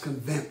as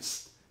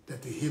convinced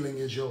that the healing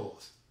is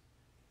yours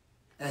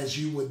as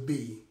you would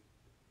be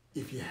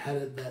if you had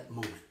it that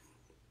moment.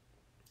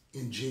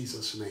 In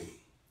Jesus' name.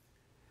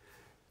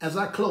 As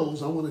I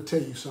close, I want to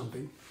tell you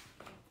something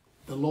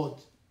the Lord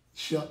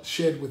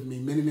shared with me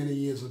many, many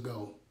years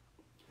ago.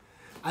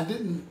 I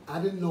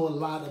didn't know a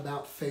lot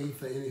about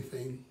faith or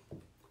anything. I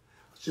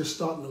was just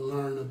starting to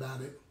learn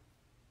about it.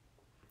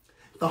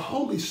 The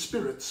Holy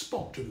Spirit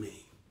spoke to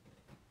me.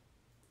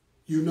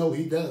 You know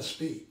he does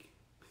speak.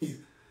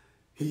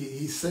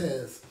 He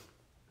says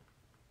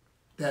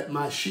that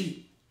my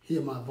sheep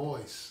hear my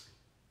voice.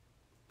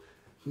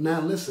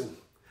 Now listen,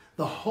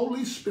 the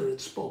Holy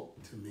Spirit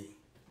spoke to me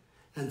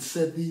and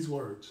said these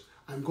words.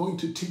 I'm going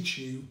to teach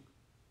you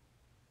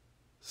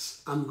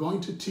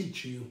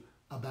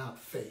about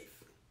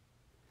faith.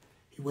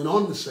 He went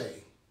on to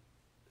say,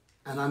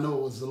 and I know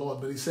it was the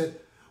Lord, but he said,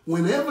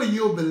 whenever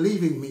you're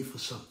believing me for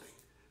something.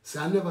 See,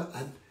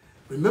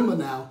 remember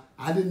now,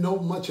 I didn't know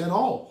much at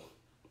all.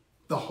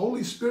 The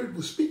Holy Spirit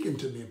was speaking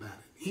to me about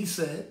it. He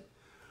said,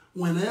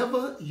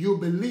 whenever you're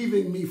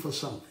believing me for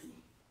something,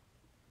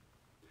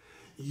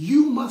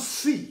 you must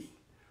see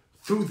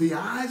through the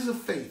eyes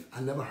of faith.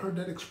 I never heard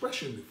that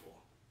expression before.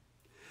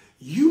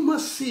 You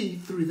must see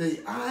through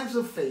the eyes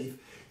of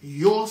faith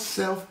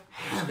yourself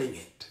having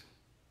it.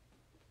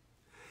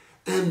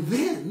 And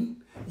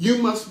then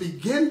you must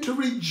begin to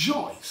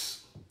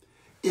rejoice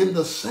in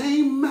the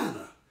same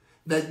manner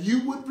that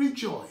you would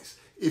rejoice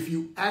if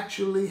you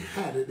actually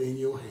had it in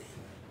your hand.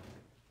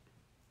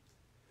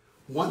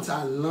 Once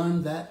I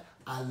learned that,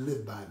 I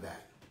live by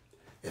that.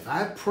 If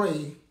I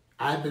pray,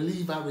 I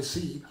believe I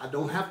receive, I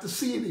don't have to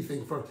see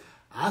anything first.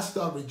 I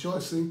start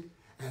rejoicing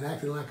and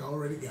acting like I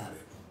already got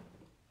it.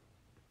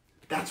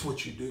 That's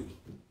what you do.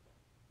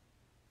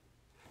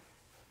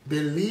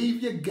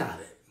 Believe you got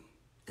it,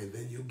 and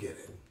then you'll get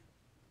it.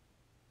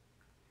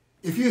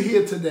 If you're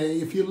here today,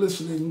 if you're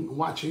listening,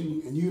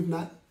 watching, and you've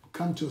not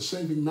come to a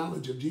saving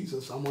knowledge of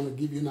Jesus, I want to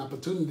give you an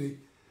opportunity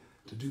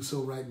to do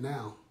so right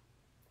now.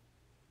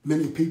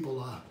 Many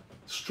people are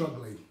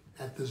struggling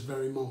at this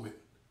very moment.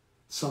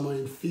 Some are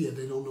in fear.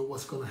 They don't know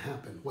what's going to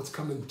happen, what's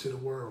coming to the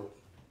world.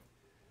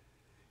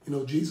 You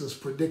know, Jesus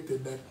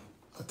predicted that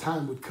a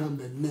time would come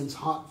that men's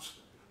hearts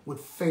would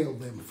fail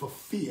them for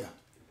fear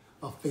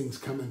of things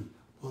coming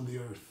on the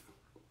earth.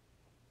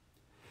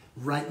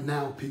 Right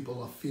now,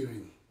 people are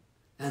fearing,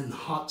 and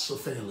hearts are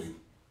failing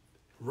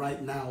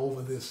right now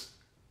over this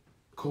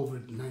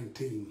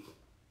COVID-19.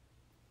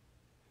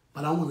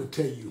 But I want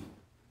to tell you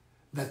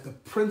that the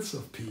Prince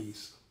of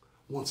Peace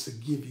wants to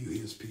give you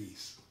his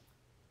peace.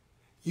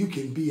 You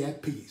can be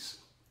at peace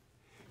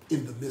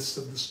in the midst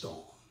of the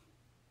storm.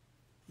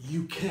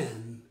 You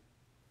can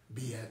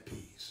be at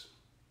peace.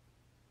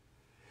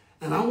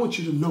 And I want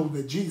you to know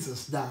that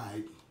Jesus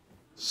died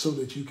so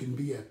that you can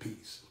be at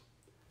peace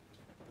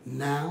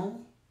now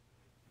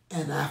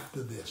and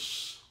after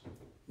this,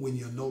 when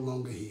you're no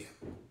longer here.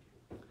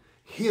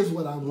 Here's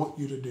what I want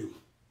you to do.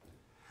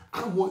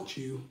 I want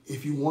you,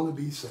 if you want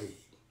to be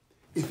saved,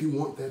 if you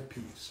want that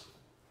peace,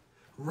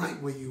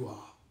 right where you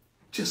are,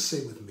 just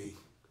say with me,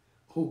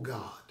 oh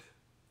God,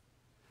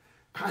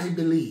 I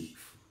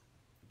believe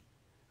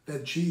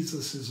that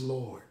Jesus is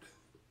Lord.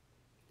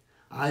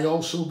 I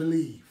also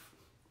believe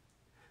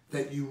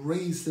that you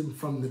raised him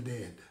from the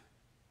dead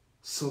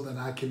so that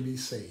I can be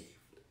saved.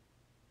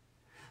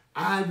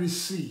 I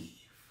receive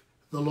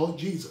the Lord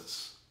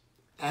Jesus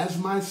as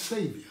my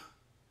Savior,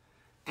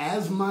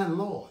 as my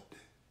Lord,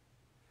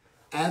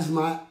 as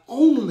my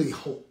only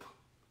hope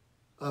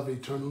of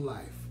eternal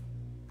life.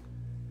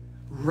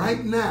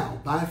 Right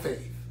now, by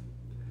faith,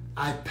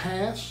 I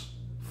pass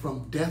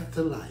from death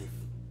to life,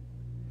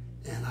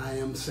 and I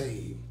am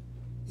saved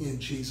in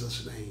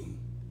Jesus' name.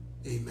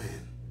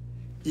 Amen.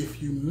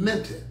 If you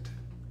meant it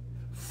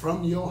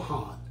from your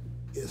heart,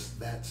 it's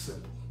that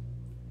simple.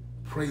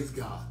 Praise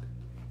God,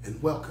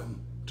 and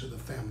welcome to the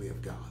family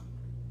of God.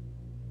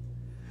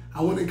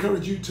 I want to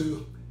encourage you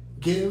to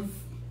give,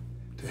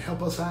 to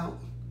help us out.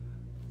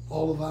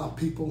 All of our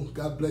people,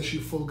 God bless you,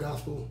 Full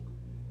Gospel.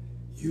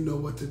 You know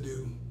what to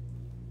do.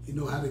 You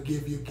know how to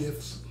give your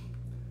gifts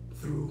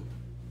through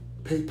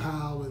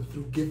PayPal and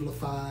through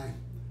Givelify.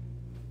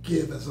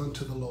 Give as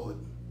unto the Lord.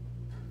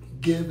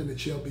 Give and it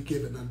shall be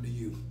given unto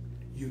you.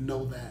 You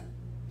know that.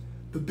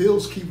 The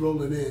bills keep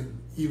rolling in,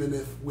 even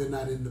if we're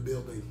not in the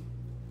building.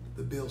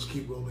 The bills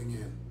keep rolling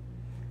in.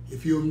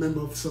 If you're a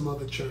member of some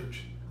other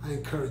church, I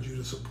encourage you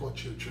to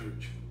support your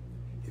church.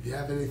 If you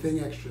have anything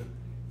extra,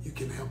 you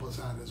can help us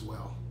out as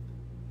well.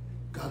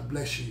 God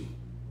bless you,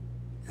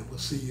 and we'll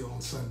see you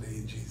on Sunday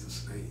in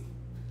Jesus' name.